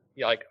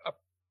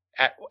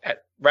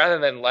rather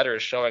than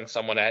letters showing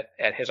someone at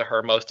his or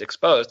her most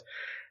exposed,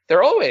 there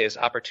are always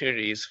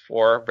opportunities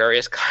for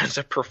various kinds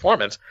of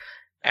performance.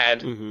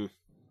 And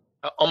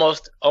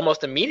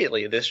almost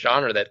immediately, this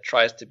genre that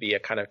tries to be a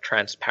kind of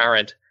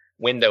transparent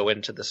window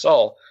into the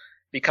soul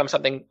becomes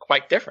something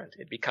quite different.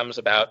 It becomes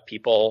about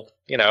people,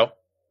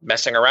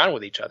 messing around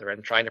with each other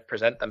and trying to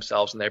present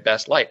themselves in their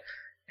best light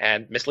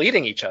and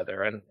misleading each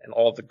other and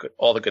all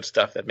the good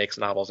stuff that makes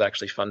novels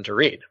actually fun to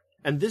read.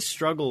 And this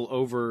struggle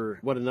over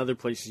what in other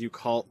places you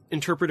call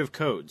interpretive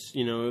codes,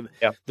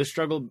 the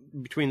struggle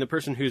between the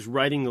person who's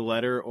writing the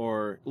letter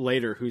or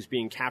later who's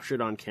being captured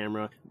on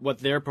camera, what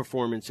their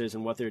performance is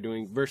and what they're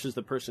doing versus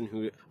the person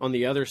who on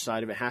the other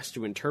side of it has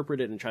to interpret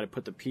it and try to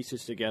put the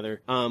pieces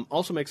together,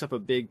 also makes up a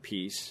big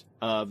piece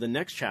of the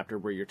next chapter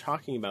where you're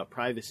talking about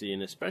privacy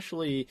and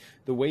especially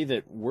the way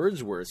that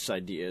Wordsworth's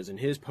ideas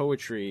and his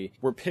poetry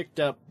were picked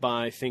up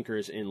by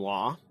thinkers in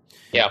law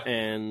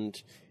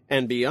and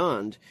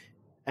beyond,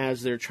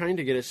 as they're trying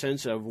to get a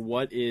sense of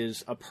what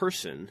is a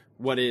person,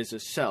 what is a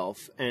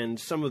self, and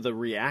some of the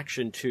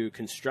reaction to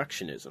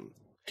constructionism.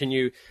 Can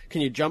you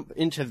jump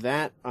into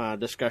that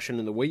discussion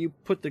and the way you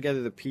put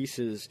together the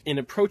pieces in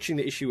approaching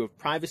the issue of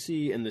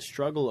privacy and the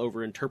struggle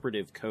over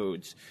interpretive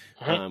codes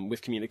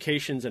with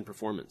communications and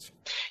performance?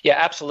 Yeah,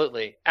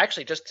 absolutely.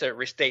 Actually, just to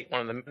restate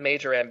one of the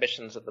major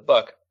ambitions of the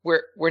book,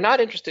 we're not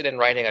interested in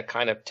writing a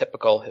kind of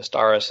typical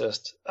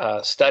historicist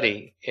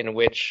study in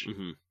which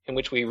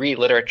we read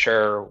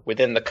literature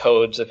within the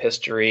codes of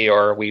history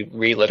or we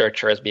read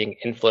literature as being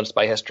influenced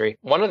by history.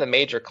 One of the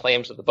major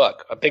claims of the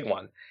book, a big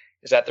one,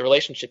 is that the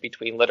relationship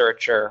between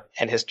literature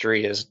and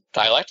history is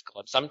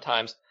dialectical. And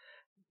sometimes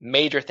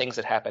major things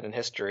that happen in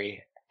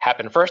history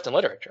happen first in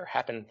literature,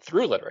 happen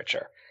through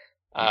literature.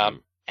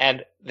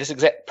 And this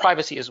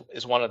privacy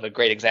is one of the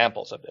great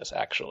examples of this,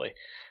 actually.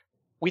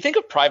 We think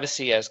of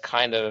privacy as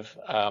kind of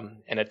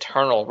an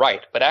eternal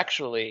right, but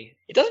actually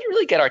it doesn't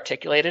really get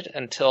articulated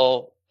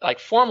until,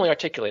 formally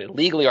articulated,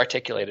 legally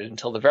articulated,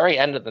 until the very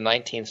end of the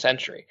 19th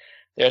century.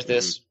 There's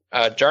this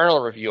journal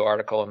review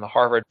article in the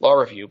Harvard Law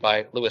Review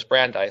by Louis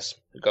Brandeis,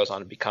 who goes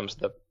on and becomes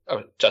the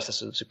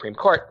Justice of the Supreme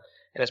Court,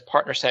 and his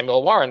partner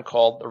Samuel Warren,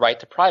 called The Right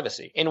to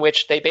Privacy, in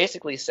which they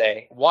basically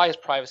say, why is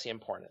privacy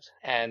important?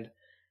 And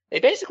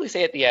they basically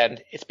say at the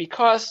end, it's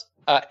because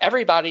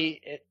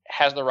everybody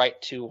has the right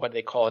to what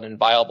they call an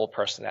inviolable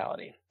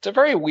personality. It's a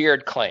very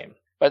weird claim,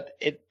 but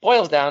it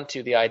boils down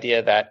to the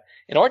idea that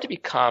in order to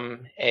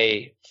become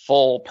a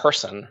full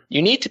person,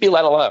 you need to be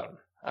let alone.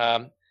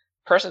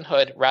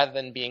 Personhood, rather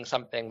than being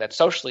something that's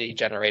socially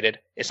generated,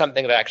 is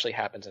something that actually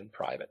happens in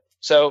private.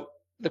 So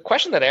the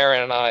question that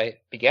Aaron and I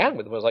began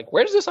with was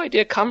where does this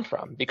idea come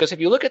from? Because if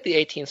you look at the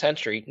 18th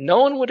century, no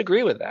one would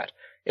agree with that.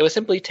 It was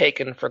simply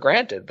taken for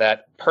granted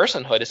that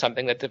personhood is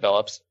something that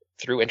develops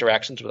through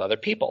interactions with other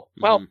people.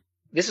 Well,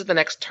 this is the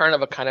next turn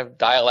of a kind of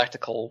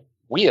dialectical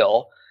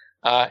wheel,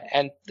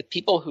 and the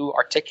people who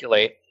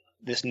articulate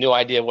this new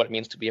idea of what it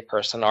means to be a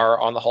person are,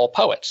 on the whole,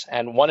 poets.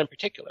 And one in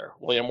particular,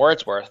 William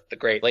Wordsworth, the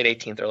great late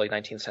 18th, early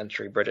 19th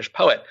century British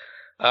poet,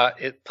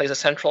 it plays a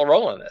central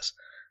role in this.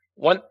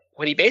 What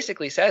he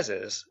basically says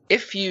is,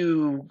 if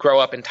you grow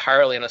up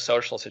entirely in a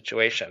social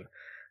situation,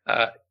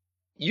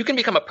 you can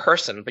become a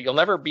person, but you'll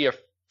never be a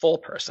full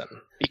person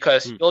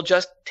because you'll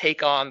just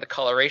take on the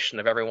coloration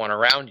of everyone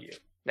around you.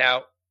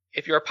 Now,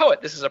 if you're a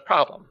poet, this is a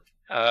problem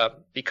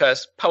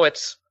because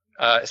poets,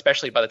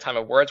 especially by the time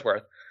of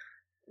Wordsworth,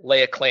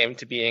 lay a claim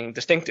to being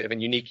distinctive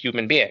and unique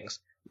human beings.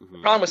 The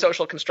problem with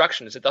social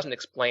construction is it doesn't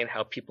explain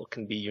how people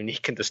can be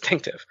unique and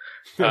distinctive.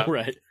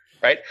 Right.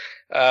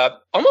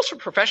 Almost for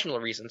professional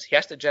reasons, he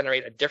has to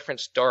generate a different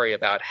story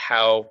about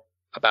how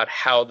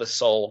the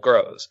soul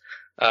grows.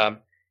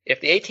 If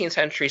the 18th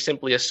century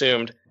simply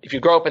assumed if you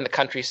grow up in the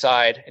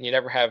countryside and you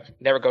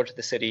never go to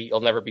the city,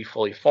 you'll never be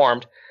fully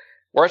formed,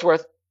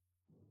 Wordsworth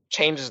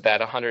changes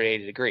that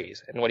 180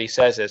 degrees. And what he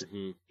says is,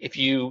 if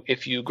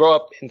you grow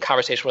up in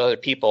conversation with other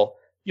people,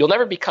 you'll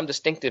never become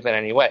distinctive in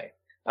any way.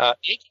 The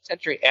 18th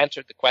century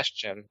answered the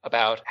question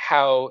about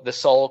how the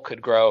soul could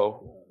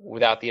grow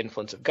without the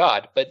influence of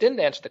God, but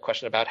didn't answer the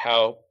question about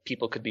how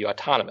people could be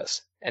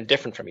autonomous and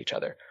different from each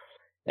other.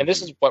 And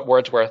this is what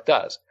Wordsworth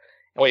does.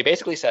 And what he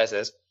basically says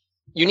is,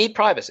 you need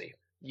privacy.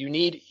 You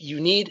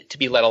need to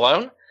be let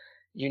alone.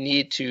 You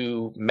need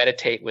to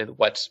meditate with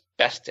what's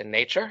best in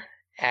nature.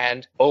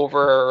 And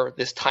over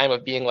this time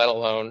of being let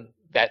alone,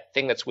 that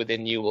thing that's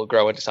within you will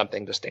grow into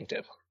something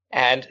distinctive.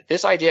 And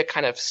this idea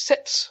kind of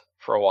sits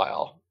for a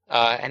while,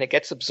 and it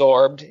gets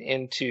absorbed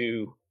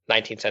into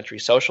 19th century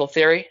social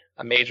theory.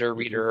 A major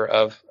reader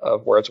of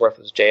Wordsworth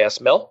was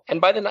J.S. Mill. And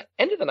by the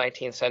end of the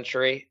 19th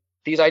century,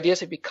 these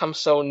ideas have become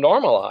so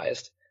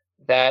normalized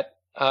that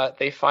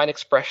they find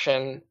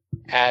expression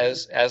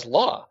as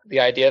law.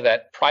 The idea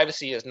that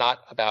privacy is not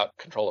about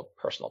control of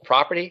personal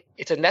property.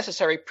 It's a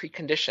necessary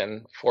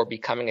precondition for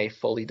becoming a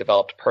fully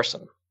developed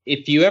person.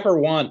 If you ever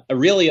want a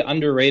really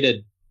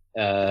underrated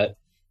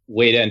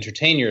way to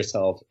entertain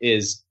yourself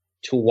is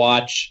to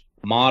watch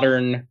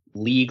modern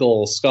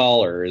legal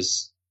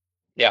scholars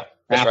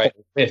that's right.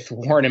 with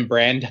Warren and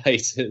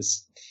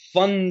Brandeis's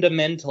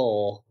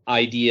fundamental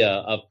idea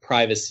of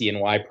privacy and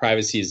why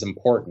privacy is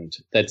important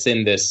that's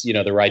in this,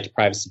 the right to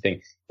privacy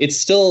thing, it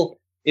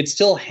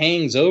still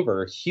hangs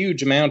over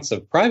huge amounts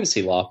of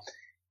privacy law.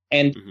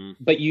 And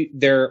but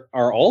there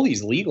are all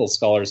these legal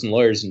scholars and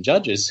lawyers and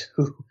judges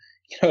who,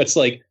 it's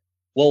like,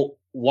 well,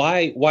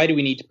 why do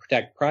we need to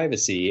protect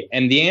privacy?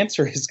 And the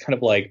answer is kind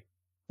of like,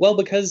 well,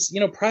 because,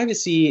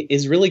 privacy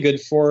is really good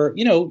for,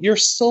 your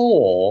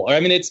soul. I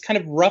mean, it's kind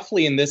of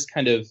roughly in this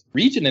kind of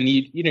region. And,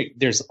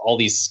 there's all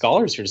these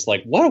scholars who are just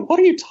like, what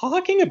are you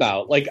talking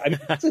about? Like, I mean,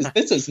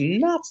 this is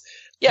nuts.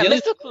 Yeah,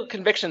 mystical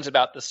convictions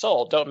about the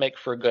soul don't make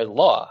for good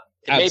law.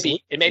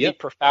 It may be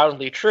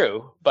profoundly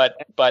true, but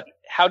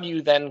how do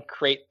you then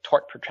create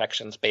tort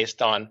protections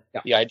based on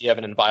the idea of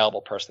an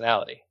inviolable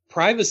personality?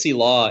 Privacy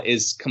law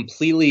is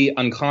completely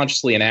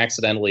unconsciously and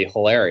accidentally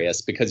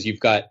hilarious because you've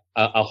got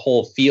a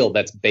whole field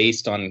that's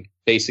based on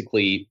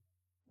basically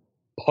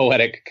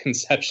poetic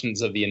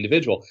conceptions of the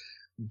individual.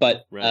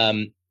 But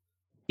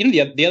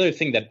the other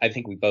thing that I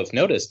think we both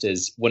noticed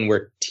is when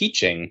we're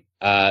teaching,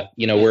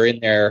 we're in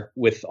there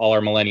with all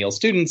our millennial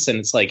students, and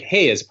it's like,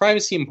 hey, is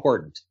privacy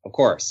important? Of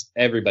course,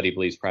 everybody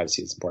believes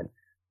privacy is important.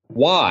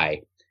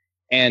 Why?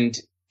 And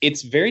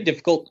it's a very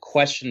difficult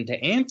question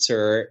to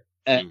answer.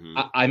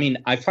 I mean,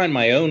 I find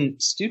my own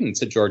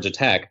students at Georgia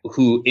Tech,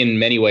 who in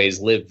many ways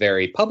live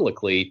very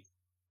publicly,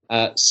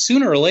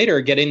 sooner or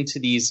later get into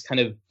these kind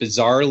of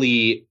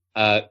bizarrely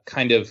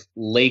kind of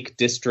Lake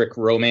District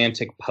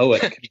romantic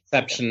poet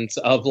conceptions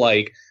of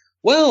like,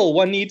 well,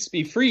 one needs to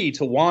be free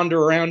to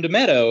wander around a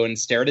meadow and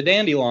stare at a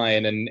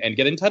dandelion and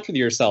get in touch with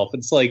yourself.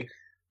 It's like,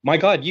 my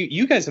God,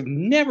 you guys have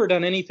never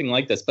done anything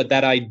like this. But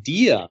that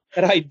idea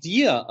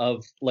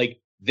of like,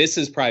 this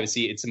is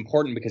privacy. It's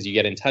important because you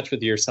get in touch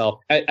with yourself.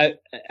 I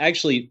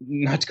actually,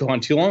 not to go on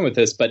too long with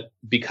this, but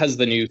because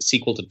the new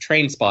sequel to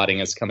Trainspotting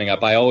is coming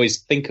up, I always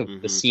think of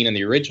the scene in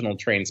the original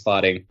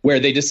Trainspotting where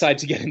they decide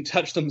to get in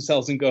touch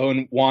themselves and go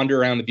and wander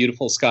around the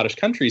beautiful Scottish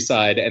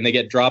countryside, and they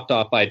get dropped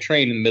off by a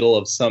train in the middle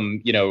of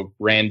some,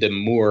 random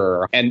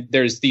moor. And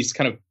there's these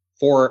kind of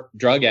 4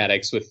 drug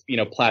addicts with,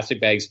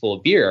 plastic bags full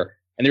of beer,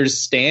 and they're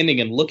just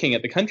standing and looking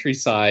at the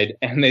countryside,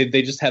 and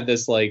they just have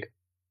this like,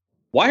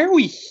 why are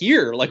we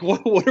here? Like,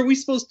 what are we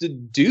supposed to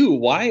do?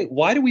 Why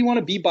do we want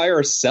to be by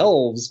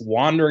ourselves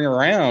wandering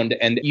around?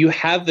 And you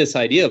have this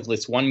idea of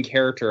this one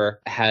character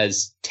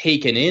has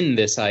taken in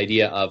this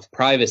idea of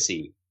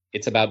privacy.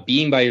 It's about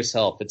being by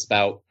yourself. It's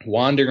about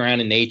wandering around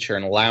in nature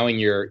and allowing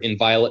your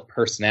inviolate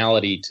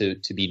personality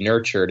to be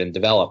nurtured and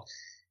developed.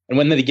 And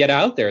when they get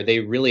out there, they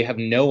really have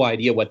no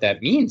idea what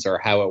that means or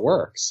how it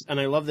works. And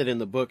I love that in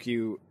the book,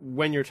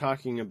 when you're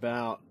talking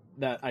about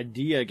that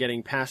idea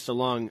getting passed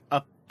along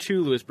up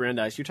to Louis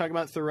Brandeis, you talk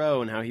about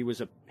Thoreau and how he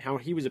was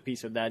a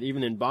piece of that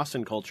even in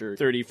Boston culture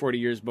 30, 40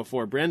 years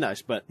before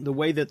Brandeis. But the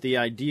way that the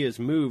ideas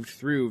moved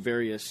through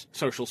various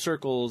social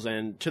circles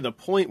and to the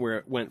point where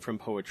it went from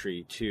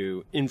poetry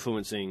to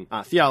influencing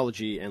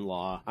theology and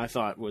law, I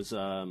thought was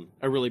a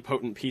really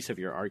potent piece of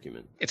your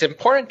argument. It's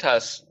important to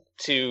us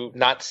to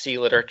not see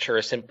literature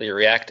as simply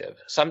reactive.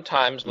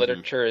 Sometimes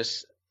literature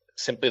is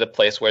simply the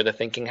place where the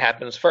thinking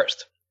happens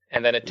first.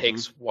 And then it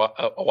takes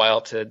a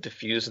while to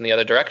diffuse in the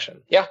other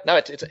direction. Yeah, no,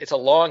 it's a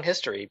long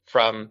history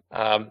from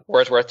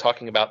Wordsworth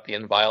talking about the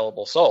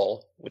inviolable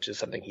soul, which is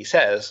something he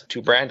says,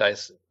 to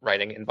Brandeis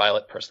writing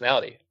inviolate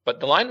personality. But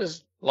the line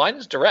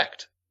is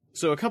direct.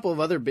 So a couple of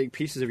other big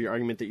pieces of your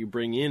argument that you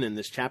bring in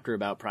this chapter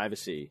about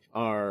privacy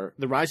are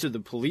the rise of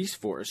the police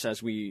force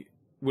as we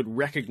would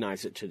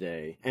recognize it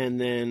today, and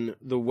then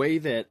the way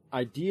that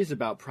ideas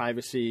about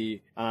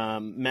privacy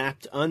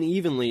mapped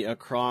unevenly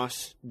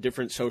across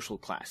different social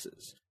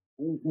classes.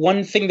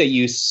 One thing that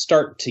you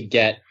start to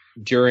get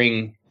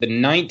during the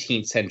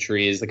 19th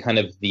century is the kind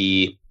of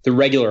the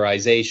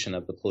regularization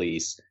of the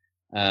police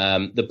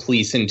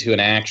into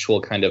an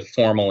actual kind of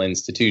formal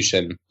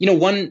institution.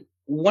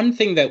 One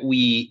thing that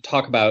we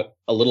talk about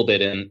a little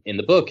bit in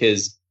the book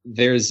is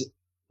there's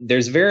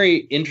very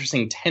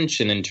interesting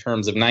tension in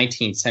terms of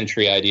 19th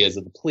century ideas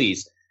of the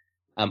police.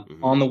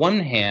 On the one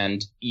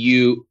hand,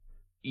 you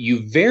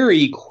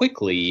very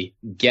quickly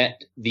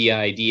get the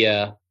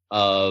idea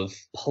of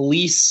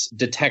police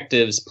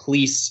detectives,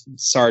 police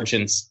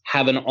sergeants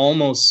have an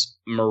almost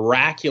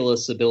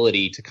miraculous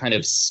ability to kind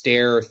of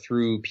stare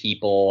through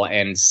people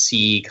and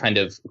see kind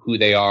of who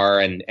they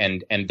are and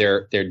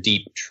their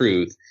deep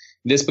truth.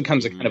 This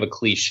becomes a kind of a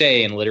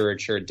cliche in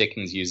literature.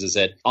 Dickens uses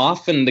it.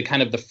 Often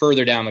the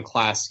further down the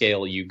class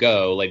scale you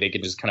go, like they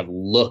can just kind of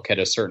look at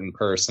a certain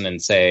person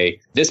and say,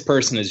 this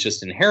person is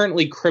just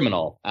inherently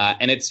criminal.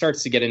 And it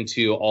starts to get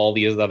into all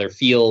these other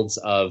fields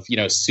of,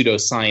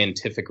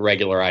 pseudoscientific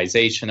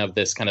regularization of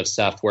this kind of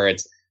stuff where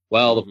it's,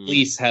 well, the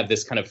police have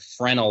this kind of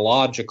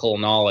phrenological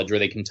knowledge where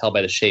they can tell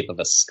by the shape of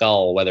a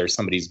skull whether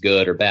somebody's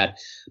good or bad.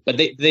 But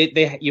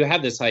you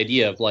have this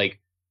idea of like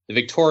the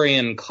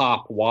Victorian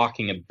cop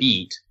walking a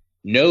beat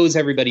knows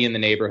everybody in the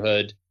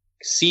neighborhood,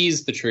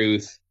 sees the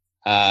truth,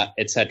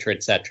 et cetera,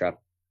 et cetera.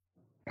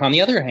 On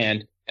the other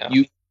hand,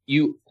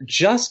 you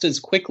just as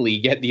quickly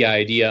get the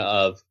idea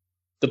of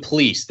the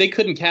police. They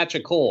couldn't catch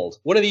a cold.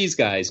 What do these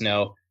guys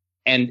know?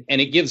 And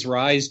it gives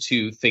rise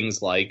to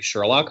things like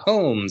Sherlock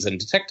Holmes and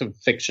detective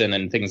fiction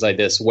and things like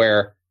this,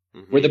 where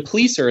the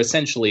police are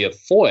essentially a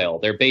foil.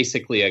 They're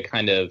basically a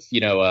kind of,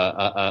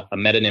 a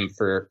metonym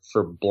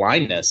for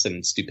blindness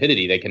and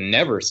stupidity. They can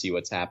never see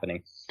what's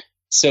happening.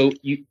 So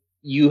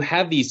you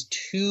have these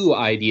two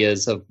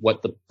ideas of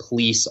what the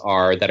police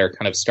are that are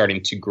kind of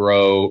starting to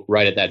grow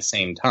right at that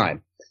same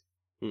time.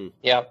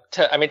 Yeah,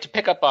 to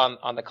pick up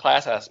on the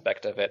class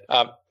aspect of it,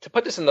 to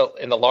put this in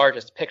the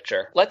largest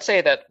picture, let's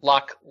say that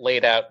Locke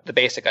laid out the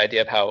basic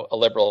idea of how a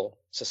liberal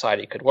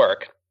society could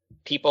work.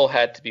 People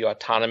had to be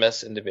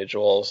autonomous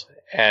individuals,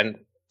 and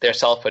their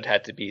selfhood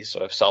had to be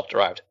sort of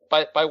self-derived.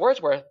 By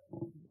Wordsworth,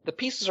 the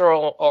pieces are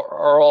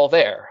all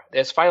there.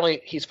 He's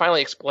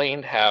finally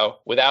explained how,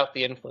 without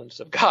the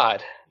influence of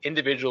God,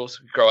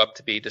 individuals grow up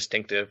to be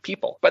distinctive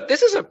people. But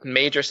this is a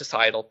major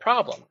societal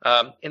problem.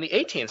 In the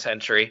 18th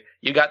century,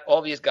 you got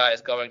all these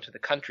guys going to the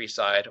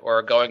countryside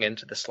or going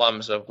into the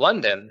slums of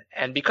London,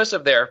 and because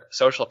of their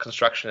social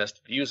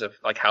constructionist views of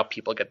like how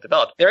people get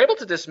developed, they're able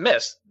to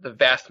dismiss the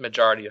vast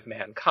majority of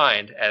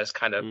mankind as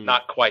kind of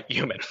not quite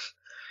human.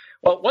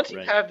 Well, once you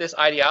have this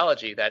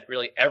ideology that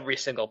really every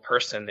single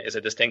person is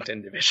a distinct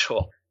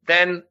individual,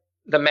 then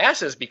the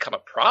masses become a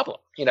problem,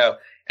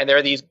 and there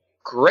are these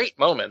great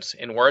moments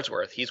in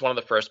Wordsworth. He's one of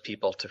the first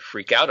people to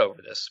freak out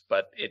over this,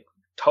 but it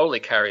totally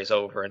carries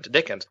over into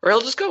Dickens, where he'll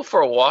just go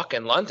for a walk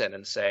in London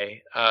and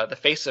say, the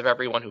face of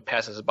everyone who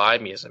passes by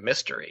me is a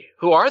mystery.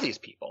 Who are these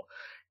people?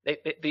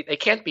 They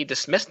can't be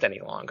dismissed any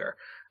longer.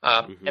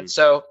 And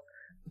so,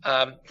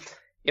 one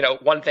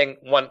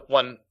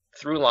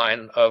through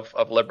line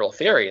of liberal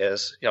theory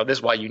is, this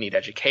is why you need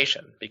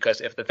education,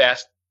 because if the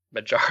vast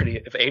majority,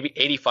 if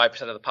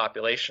 85% of the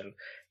population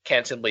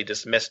can't simply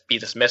be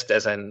dismissed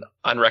as an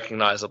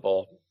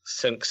unrecognizable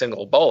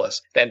single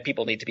bolus, then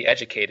people need to be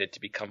educated to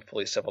become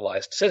fully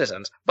civilized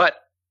citizens. But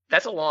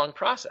that's a long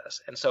process.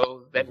 And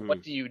so then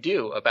what do you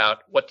do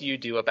about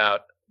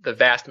the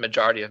vast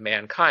majority of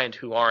mankind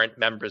who aren't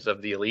members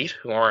of the elite,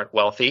 who aren't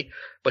wealthy,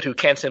 but who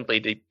can't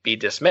simply be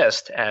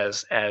dismissed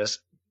as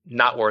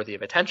not worthy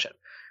of attention?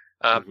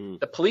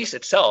 The police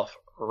itself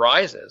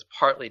rises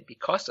partly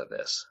because of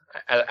this,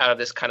 out of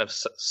this kind of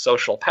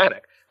social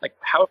panic. Like,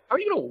 how are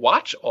you going to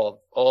watch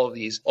all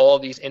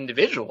these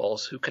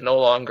individuals who can no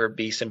longer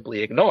be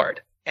simply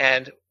ignored?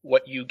 And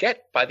what you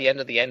get by the end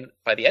of the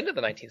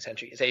 19th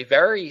century is a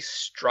very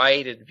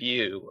strided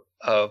view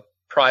of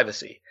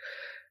privacy.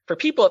 For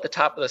people at the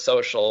top of the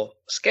social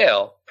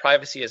scale,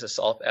 privacy is a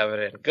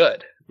self-evident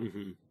good.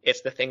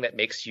 It's the thing that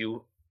makes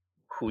you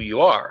who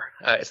you are.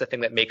 It's the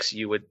thing that makes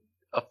you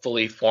a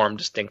fully formed,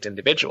 distinct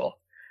individual.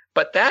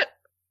 But that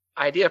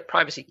idea of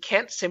privacy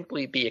can't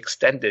simply be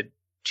extended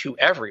to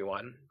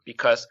everyone,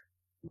 because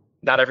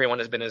not everyone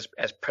has been as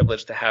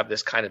privileged to have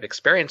this kind of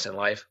experience in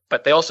life,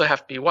 but they also have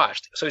to be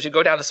watched. So as you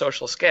go down the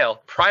social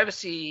scale,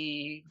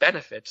 privacy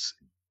benefits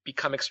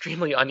become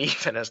extremely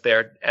uneven as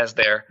they're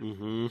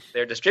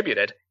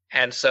distributed.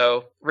 And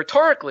so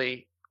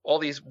rhetorically, all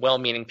these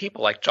well-meaning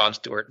people like John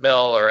Stuart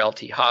Mill or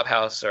L.T.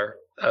 Hobhouse or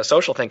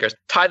social thinkers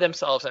tie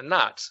themselves in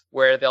knots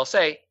where they'll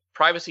say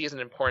privacy is an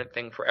important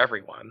thing for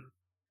everyone.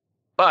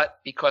 But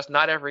because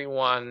not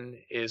everyone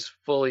is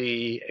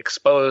fully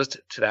exposed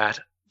to that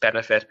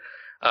benefit,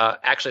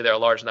 actually there are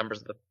large numbers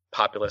of the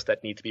populace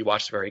that need to be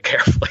watched very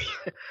carefully.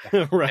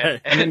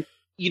 Right. And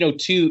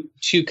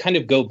to kind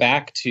of go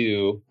back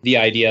to the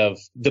idea of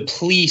the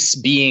police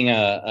being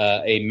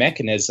a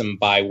mechanism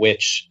by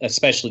which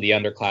especially the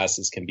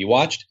underclasses can be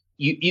watched.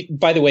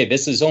 By the way,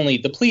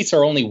 the police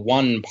are only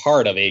one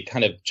part of a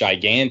kind of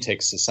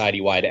gigantic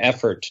society-wide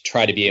effort to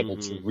try to be able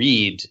to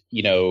read,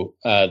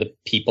 the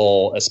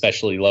people,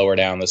 especially lower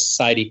down the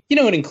society.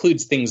 It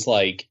includes things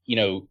like,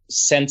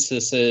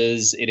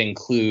 censuses. It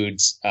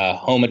includes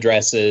home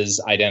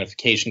addresses,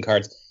 identification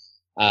cards.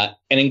 And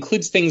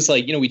includes things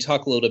like, we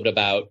talk a little bit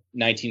about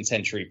 19th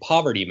century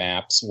poverty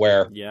maps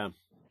where,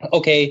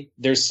 okay,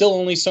 there's still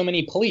only so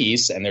many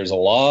police and there's a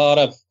lot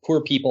of poor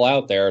people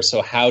out there.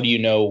 So how do you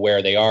know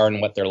where they are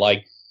and what they're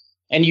like?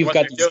 And what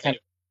they're doing.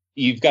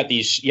 You've got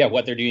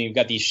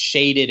these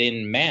shaded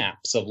in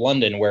maps of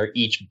London where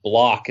each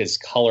block is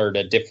colored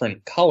a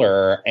different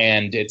color.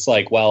 And it's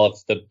like, well,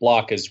 if the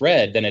block is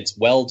red, then it's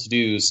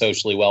well-to-do,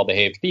 socially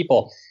well-behaved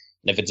people.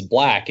 And if it's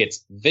black,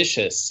 it's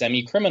vicious,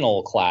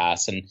 semi-criminal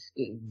class. And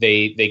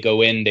they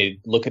go in, they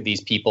look at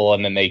these people,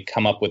 and then they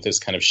come up with this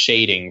kind of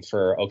shading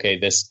for, okay,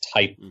 this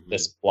type,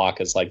 this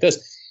block is like this.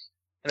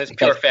 And it's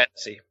pure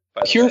fantasy.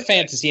 Pure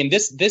fantasy. And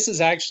this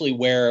is actually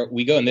where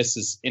we go, and this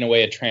is, in a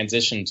way, a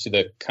transition to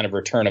the kind of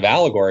return of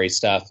allegory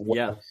stuff.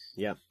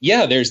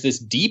 Yeah, there's this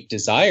deep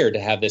desire to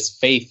have this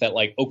faith that,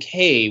 like,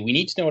 okay, we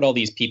need to know what all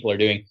these people are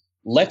doing.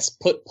 Let's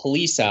put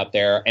police out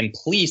there, and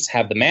police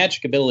have the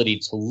magic ability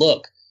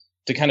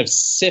to kind of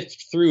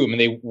sift through. I mean,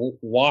 they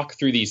walk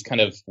through these kind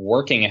of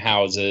working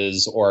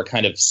houses or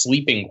kind of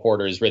sleeping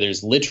quarters where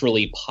there's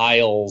literally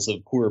piles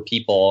of poor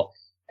people,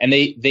 And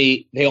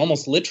they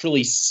almost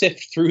literally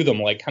sift through them,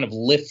 like kind of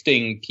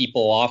lifting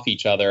people off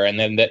each other. And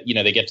then that,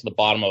 they get to the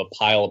bottom of a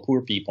pile of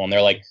poor people and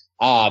they're like,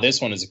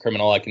 this one is a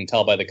criminal. I can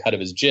tell by the cut of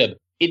his jib.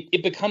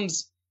 It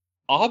becomes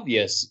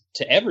obvious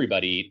to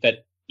everybody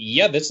that,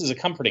 yeah, this is a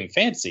comforting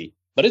fantasy,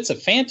 but it's a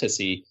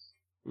fantasy.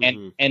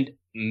 Mm-hmm. And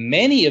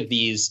many of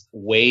these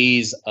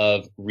ways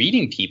of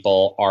reading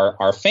people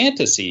are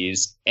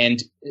fantasies.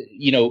 And,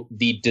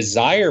 the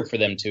desire for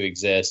them to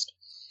exist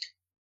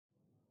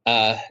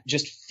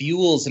just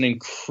fuels an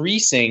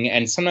increasing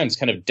and sometimes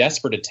kind of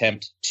desperate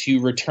attempt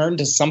to return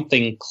to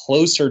something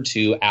closer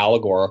to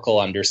allegorical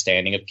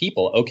understanding of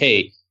people.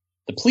 Okay,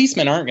 the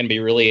policemen aren't going to be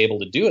really able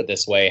to do it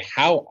this way.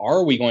 How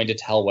are we going to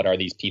tell what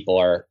these people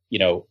are,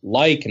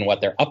 like and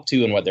what they're up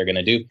to and what they're going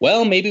to do?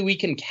 Well, maybe we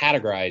can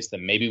categorize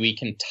them. Maybe we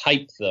can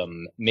type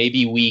them.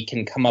 Maybe we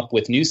can come up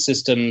with new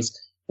systems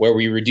where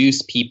we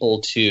reduce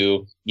people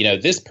to,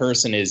 this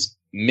person is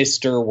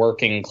Mr.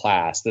 Working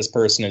Class. This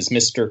person is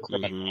Mr.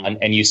 Criminal. Mm-hmm.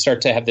 And you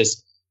start to have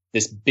this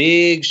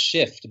big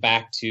shift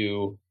back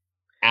to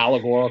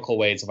allegorical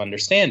ways of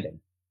understanding.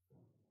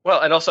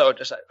 Well, and also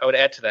I would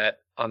add to that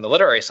on the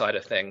literary side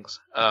of things.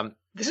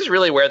 This is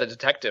really where the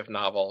detective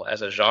novel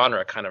as a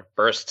genre kind of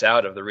bursts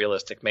out of the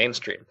realistic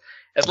mainstream.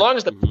 As long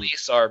as the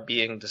police are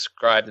being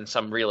described in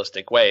some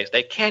realistic ways,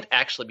 they can't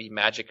actually be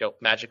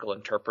magical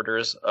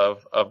interpreters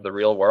of the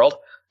real world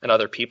and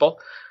other people.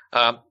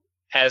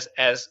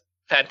 As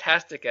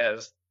fantastic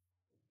as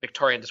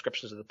Victorian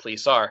descriptions of the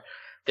police are,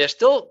 they're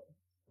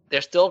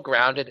still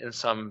grounded in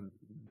some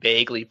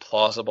vaguely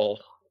plausible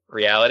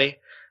reality.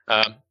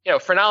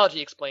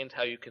 Phrenology explains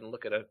how you can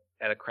look at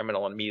a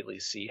criminal and immediately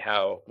see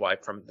why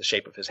from the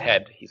shape of his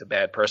head he's a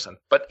bad person.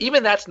 But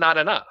even that's not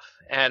enough.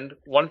 And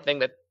one thing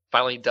that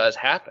finally does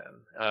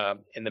happen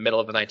in the middle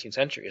of the 19th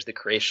century is the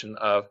creation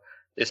of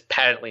this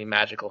patently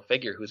magical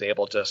figure who's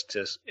able just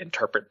to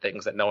interpret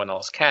things that no one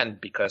else can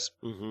because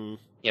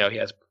he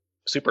has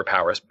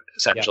superpowers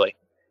essentially.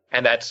 Yeah.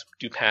 And that's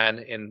Dupin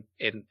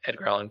in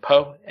Edgar Allan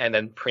Poe, and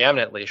then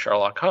preeminently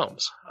Sherlock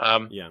Holmes.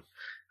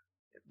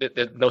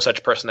 No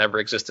such person ever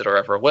existed or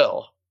ever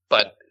will,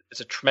 but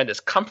it's a tremendous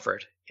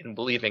comfort in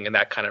believing in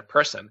that kind of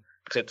person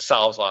because it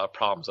solves a lot of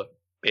problems of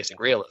basic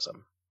realism.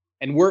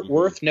 And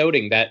worth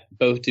noting that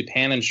both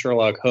Dupin and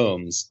Sherlock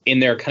Holmes, in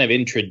their kind of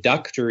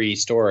introductory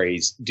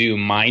stories, do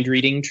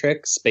mind-reading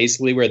tricks,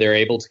 basically where they're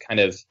able to kind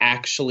of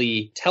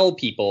actually tell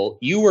people,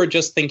 you were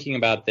just thinking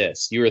about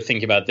this. You were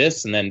thinking about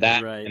this, and then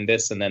that, right, and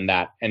this, and then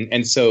that.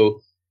 And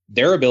so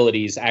their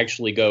abilities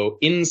actually go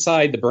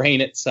inside the brain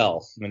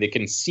itself. I mean, they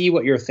can see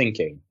what you're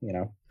thinking,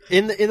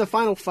 In the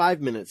final 5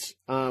 minutes,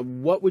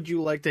 what would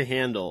you like to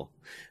handle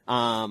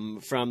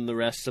from the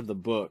rest of the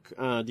book?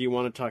 Do you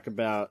want to talk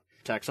about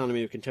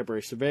taxonomy of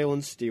contemporary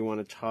surveillance? Do you want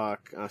to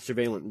talk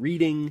surveillance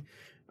reading?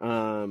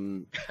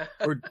 Or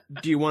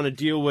do you want to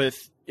deal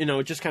with,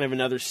 just kind of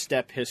another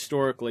step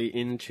historically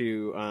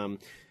into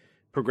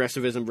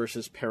progressivism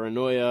versus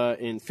paranoia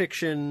in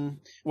fiction?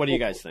 What do you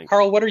guys think?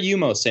 Carl, what are you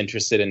most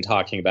interested in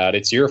talking about?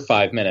 It's your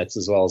 5 minutes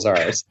as well as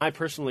ours. I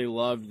personally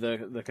loved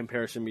the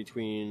comparison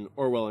between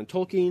Orwell and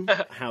Tolkien,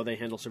 how they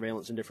handle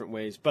surveillance in different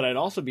ways. But I'd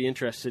also be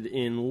interested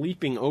in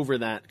leaping over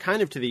that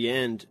kind of to the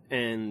end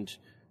and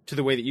to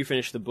the way that you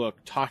finish the book,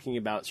 talking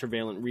about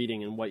surveillance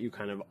reading and what you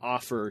kind of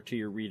offer to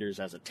your readers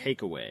as a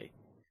takeaway.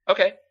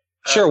 Okay.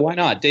 Sure, why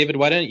not? David,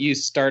 why don't you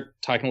start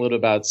talking a little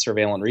about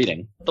surveillance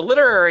reading? The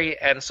literary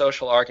and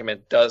social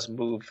argument does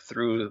move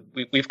through.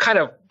 We've kind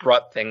of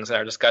brought things in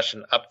our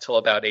discussion up till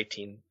about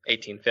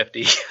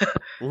 1850.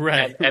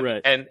 Right,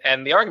 right.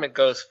 And the argument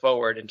goes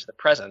forward into the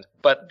present.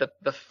 But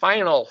the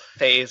final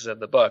phase of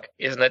the book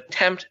is an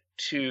attempt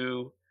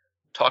to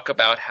talk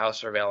about how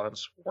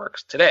surveillance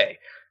works today.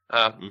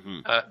 Our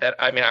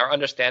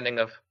understanding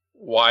of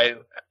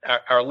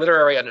our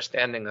literary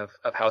understanding of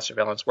how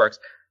surveillance works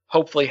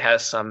hopefully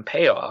has some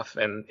payoff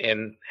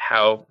in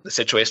how the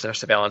situation of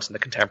surveillance in the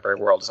contemporary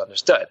world is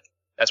understood.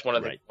 That's one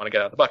of the things I want to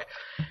get out of the book.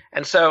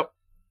 And so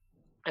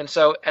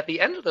at the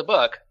end of the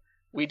book,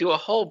 we do a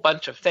whole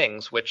bunch of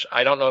things, which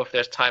I don't know if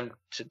there's time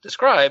to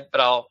describe,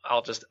 but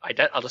I'll just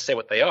say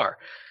what they are.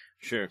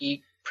 Sure.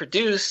 We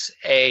produce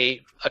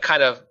a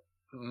kind of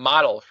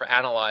model for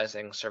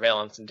analyzing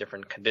surveillance in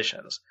different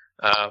conditions.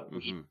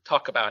 We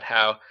talk about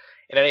how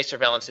in any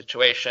surveillance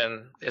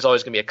situation, there's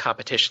always going to be a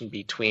competition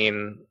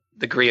between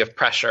degree of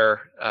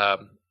pressure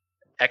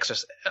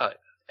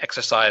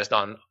exercised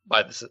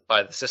by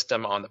the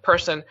system on the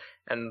person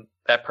and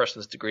that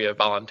person's degree of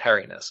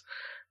voluntariness.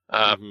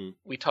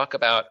 We talk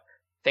about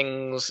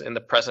things in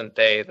the present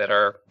day that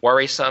are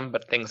worrisome,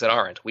 but things that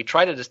aren't. We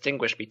try to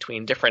distinguish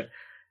between different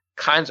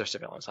kinds of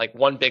surveillance. Like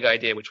one big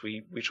idea, which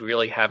we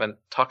really haven't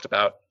talked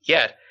about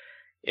yet,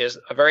 is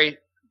a very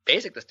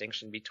basic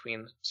distinction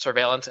between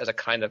surveillance as a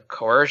kind of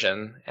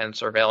coercion and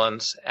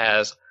surveillance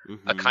as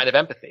a kind of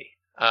empathy.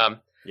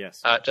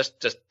 Yes.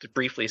 Just to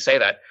briefly say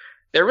that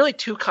there are really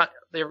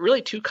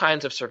two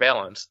kinds of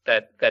surveillance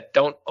that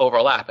don't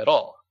overlap at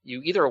all.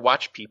 You either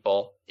watch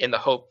people in the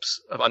hopes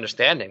of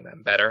understanding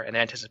them better and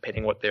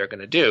anticipating what they're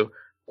going to do,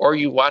 or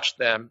you watch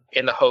them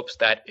in the hopes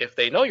that if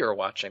they know you're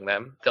watching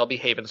them, they'll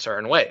behave in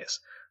certain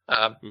ways.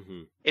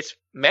 It's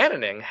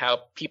maddening how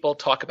people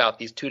talk about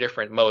these two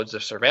different modes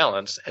of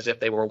surveillance as if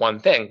they were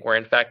one thing, where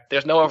in fact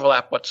there's no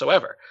overlap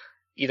whatsoever.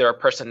 Either a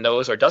person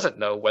knows or doesn't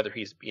know whether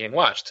he's being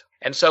watched.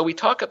 And so we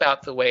talk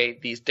about the way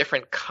these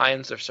different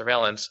kinds of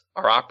surveillance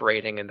are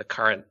operating in the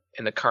current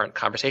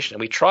conversation.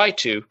 And we try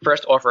to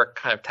first offer a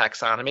kind of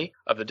taxonomy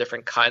of the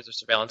different kinds of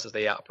surveillance as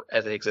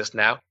they exist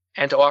now,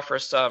 and to offer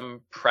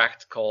some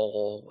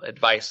practical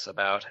advice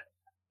about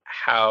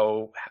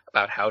how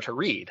to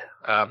read,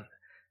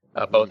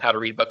 both how to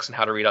read books and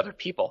how to read other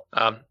people.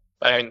 But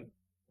I mean,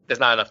 there's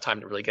not enough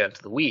time to really get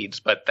into the weeds,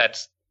 but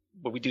that's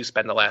what we do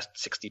spend the last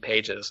 60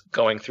 pages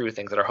going through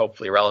things that are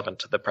hopefully relevant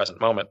to the present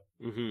moment.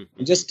 And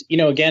just,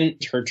 again,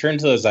 to return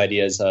to those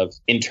ideas of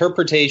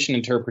interpretation,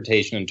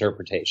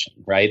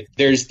 right?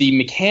 There's the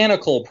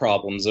mechanical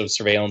problems of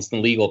surveillance and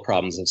the legal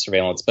problems of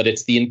surveillance, but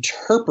it's the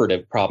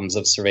interpretive problems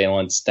of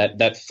surveillance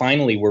that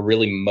finally we're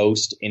really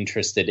most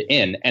interested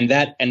in, and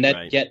that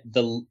right. get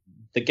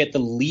the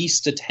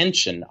least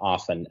attention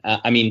often.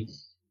 I mean,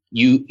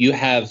 you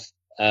have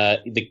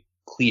the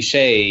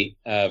cliche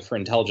for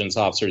intelligence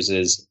officers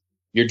is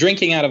you're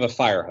drinking out of a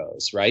fire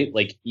hose, right?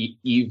 Like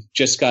you've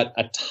just got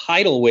a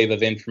tidal wave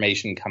of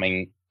information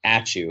coming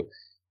at you.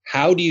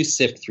 How do you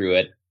sift through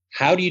it?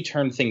 How do you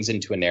turn things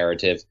into a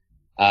narrative?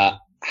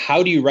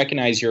 How do you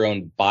recognize your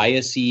own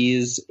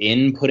biases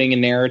in putting a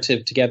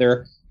narrative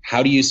together?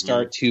 How do you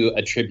start to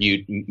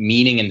attribute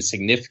meaning and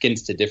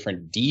significance to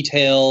different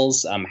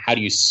details? How do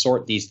you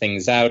sort these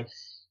things out?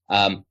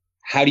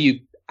 How do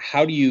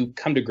you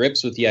come to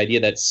grips with the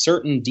idea that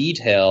certain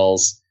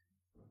details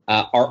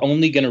are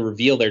only going to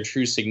reveal their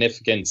true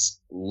significance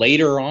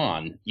later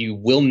on? You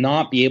will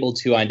not be able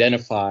to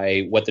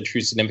identify what the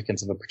true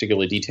significance of a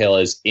particular detail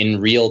is in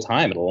real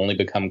time. It'll only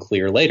become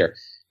clear later.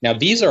 Now,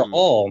 these are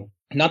all,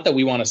 not that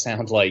we want to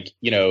sound like,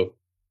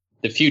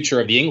 the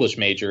future of the English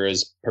major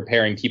is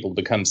preparing people to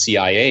become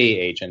CIA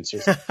agents,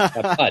 or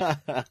something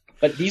like that,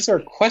 but these are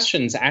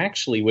questions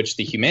actually which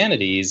the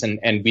humanities, and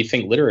we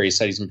think literary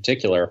studies in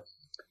particular,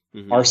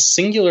 are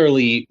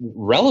singularly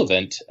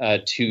relevant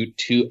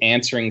to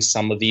answering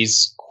some of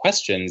these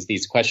questions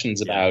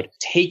about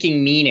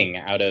taking meaning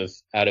out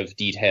of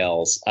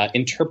details,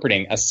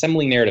 interpreting,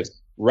 assembling narratives,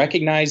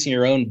 recognizing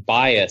your own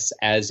bias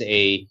as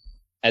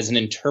an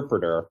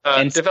interpreter,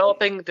 and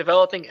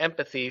developing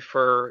empathy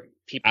for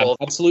people.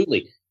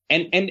 Absolutely.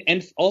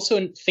 And also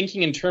in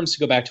thinking in terms, to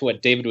go back to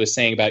what David was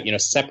saying about,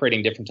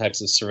 separating different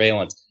types of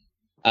surveillance,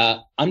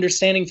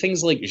 understanding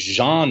things like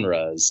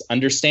genres,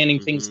 understanding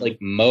things like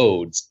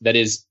modes. That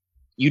is,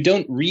 you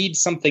don't read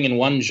something in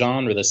one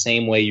genre the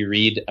same way you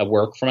read a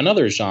work from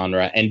another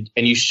genre. And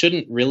you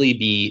shouldn't really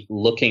be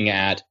looking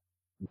at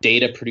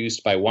data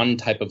produced by one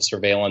type of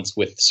surveillance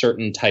with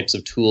certain types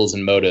of tools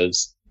and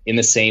motives in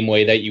the same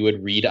way that you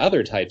would read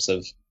other types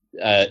of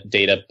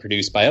data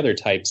produced by other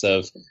types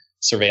of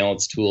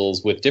surveillance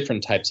tools with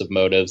different types of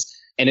motives.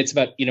 And it's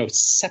about,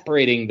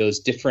 separating those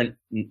different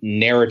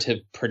narrative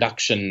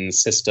production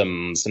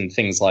systems and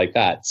things like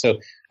that. So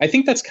I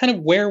think that's kind of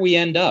where we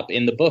end up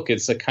in the book.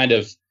 It's a kind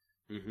of,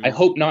 I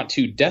hope not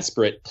too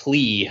desperate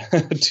plea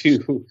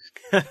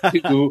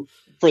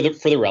for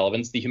the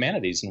relevance of the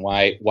humanities and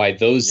why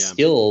those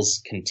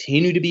skills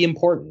continue to be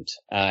important.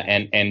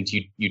 And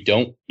you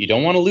don't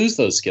want to lose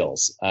those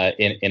skills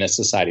in a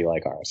society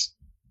like ours.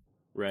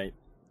 Right.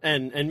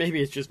 And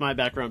maybe it's just my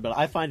background, but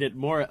I find it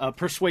more a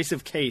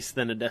persuasive case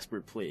than a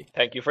desperate plea.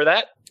 Thank you for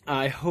that.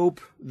 I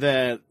hope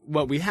that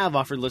what we have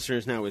offered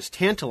listeners now is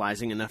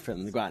tantalizing enough for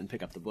them to go out and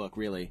pick up the book,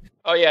 really.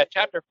 Oh, yeah.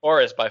 Chapter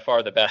 4 is by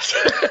far the best.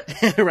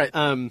 Right.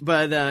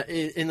 But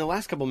in the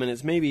last couple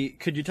minutes, maybe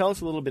could you tell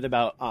us a little bit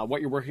about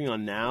what you're working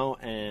on now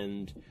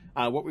and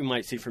what we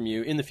might see from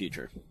you in the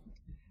future?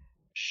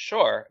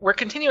 Sure. We're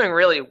continuing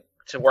really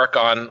to work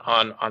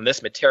on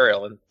this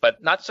material,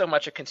 but not so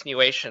much a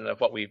continuation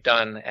of what we've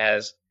done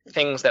as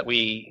things that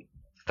we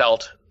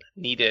felt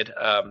needed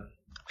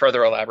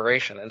further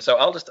elaboration. And so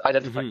I'll just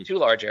identify two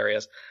large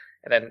areas,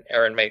 and then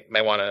Aaron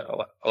may want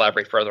to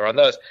elaborate further on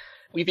those.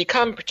 We've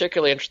become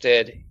particularly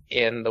interested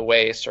in the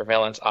way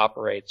surveillance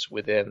operates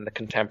within the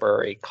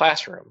contemporary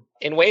classroom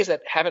in ways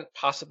that haven't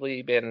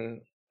possibly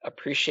been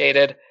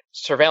appreciated.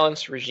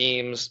 Surveillance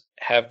regimes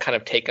have kind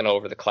of taken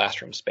over the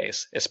classroom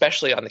space,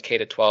 especially on the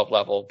K-12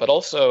 level, but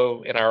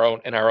also in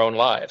our own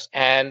lives.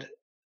 And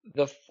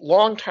the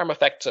long-term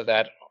effects of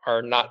that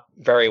are not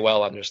very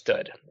well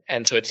understood.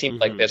 And so it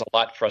seems like there's a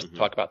lot for us to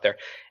talk about there.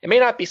 It may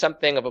not be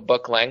something of a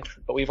book length,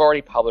 but we've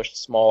already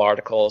published small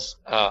articles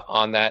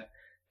on that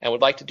and would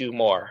like to do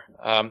more.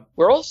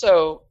 We're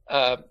also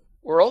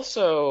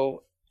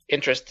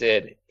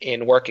interested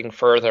in working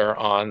further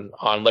on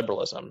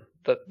liberalism.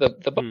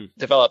 The book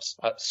develops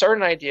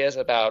certain ideas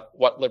about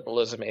what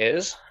liberalism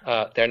is.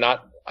 They're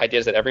not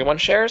ideas that everyone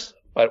shares,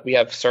 but we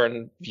have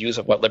certain views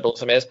of what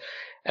liberalism is,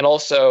 and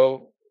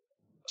also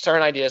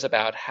certain ideas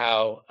about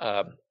how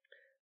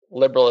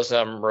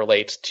liberalism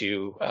relates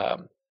to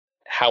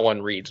how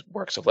one reads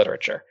works of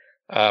literature.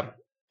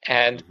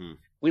 And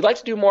we'd like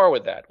to do more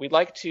with that. We'd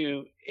like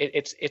to.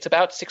 It's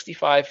about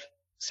 65,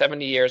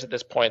 70 years at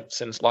this point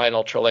since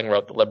Lionel Trilling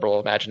wrote The Liberal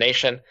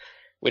Imagination,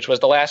 which was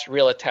the last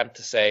real attempt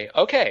to say,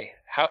 okay,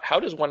 how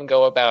does one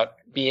go about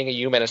being a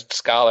humanist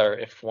scholar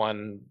if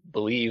one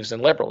believes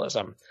in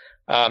liberalism?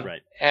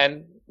 Right.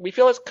 And we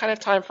feel it's kind of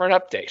time for an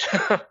update.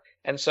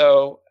 And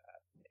so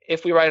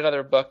if we write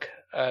another book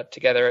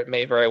together, it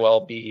may very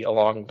well be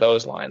along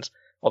those lines,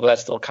 although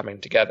that's still coming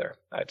together,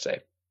 I'd say.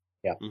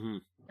 Yeah.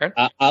 Mm-hmm.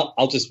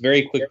 I'll just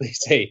very quickly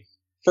say,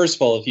 first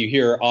of all, if you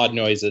hear odd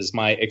noises,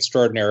 my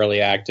extraordinarily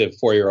active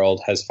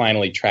 4-year-old has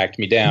finally tracked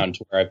me down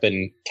to where I've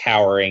been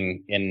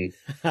cowering in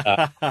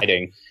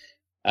hiding.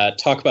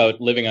 Talk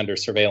about living under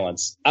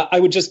surveillance. I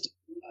would just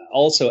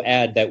also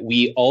add that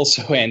we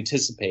also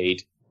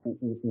anticipate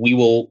we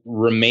will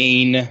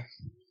remain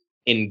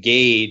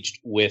engaged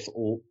with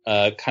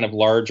kind of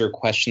larger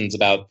questions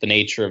about the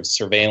nature of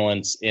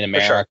surveillance in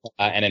America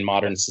and in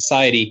modern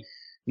society,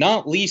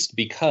 not least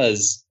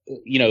because,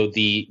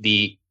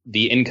 the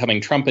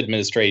incoming Trump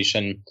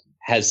administration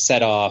has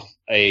set off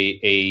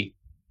a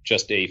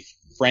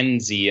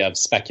frenzy of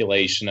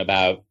speculation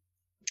about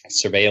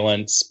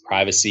surveillance,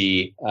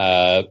 privacy,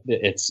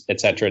 et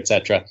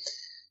cetera,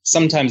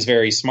 sometimes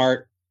very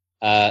smart,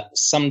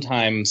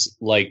 sometimes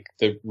like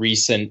the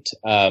recent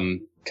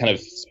kind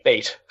of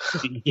spate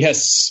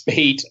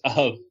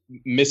of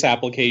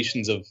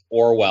misapplications of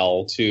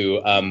Orwell to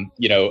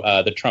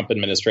the Trump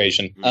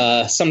administration.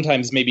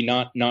 Sometimes maybe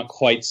not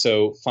quite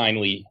so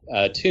finely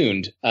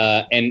tuned.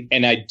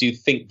 And I do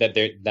think that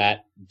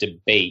that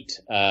debate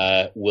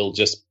will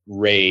just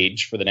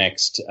rage for the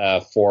next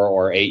 4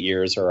 or 8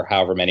 years or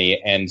however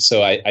many. And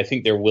so I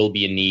think there will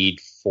be a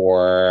need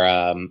for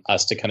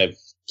us to kind of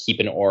keep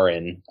an oar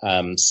in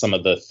some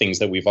of the things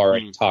that we've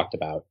already talked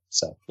about.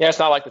 So yeah, it's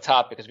not like the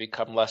topic has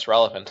become less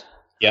relevant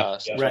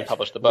since we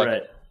published the book.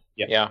 Right.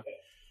 Yeah.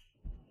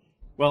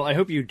 Well, I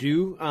hope you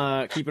do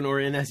keep an oar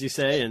in, as you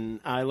say,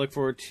 and I look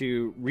forward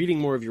to reading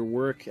more of your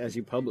work as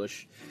you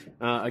publish.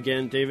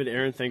 Again, David,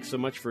 Aaron, thanks so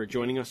much for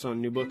joining us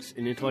on New Books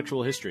in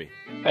Intellectual History.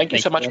 Thank you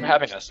so much for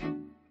having us.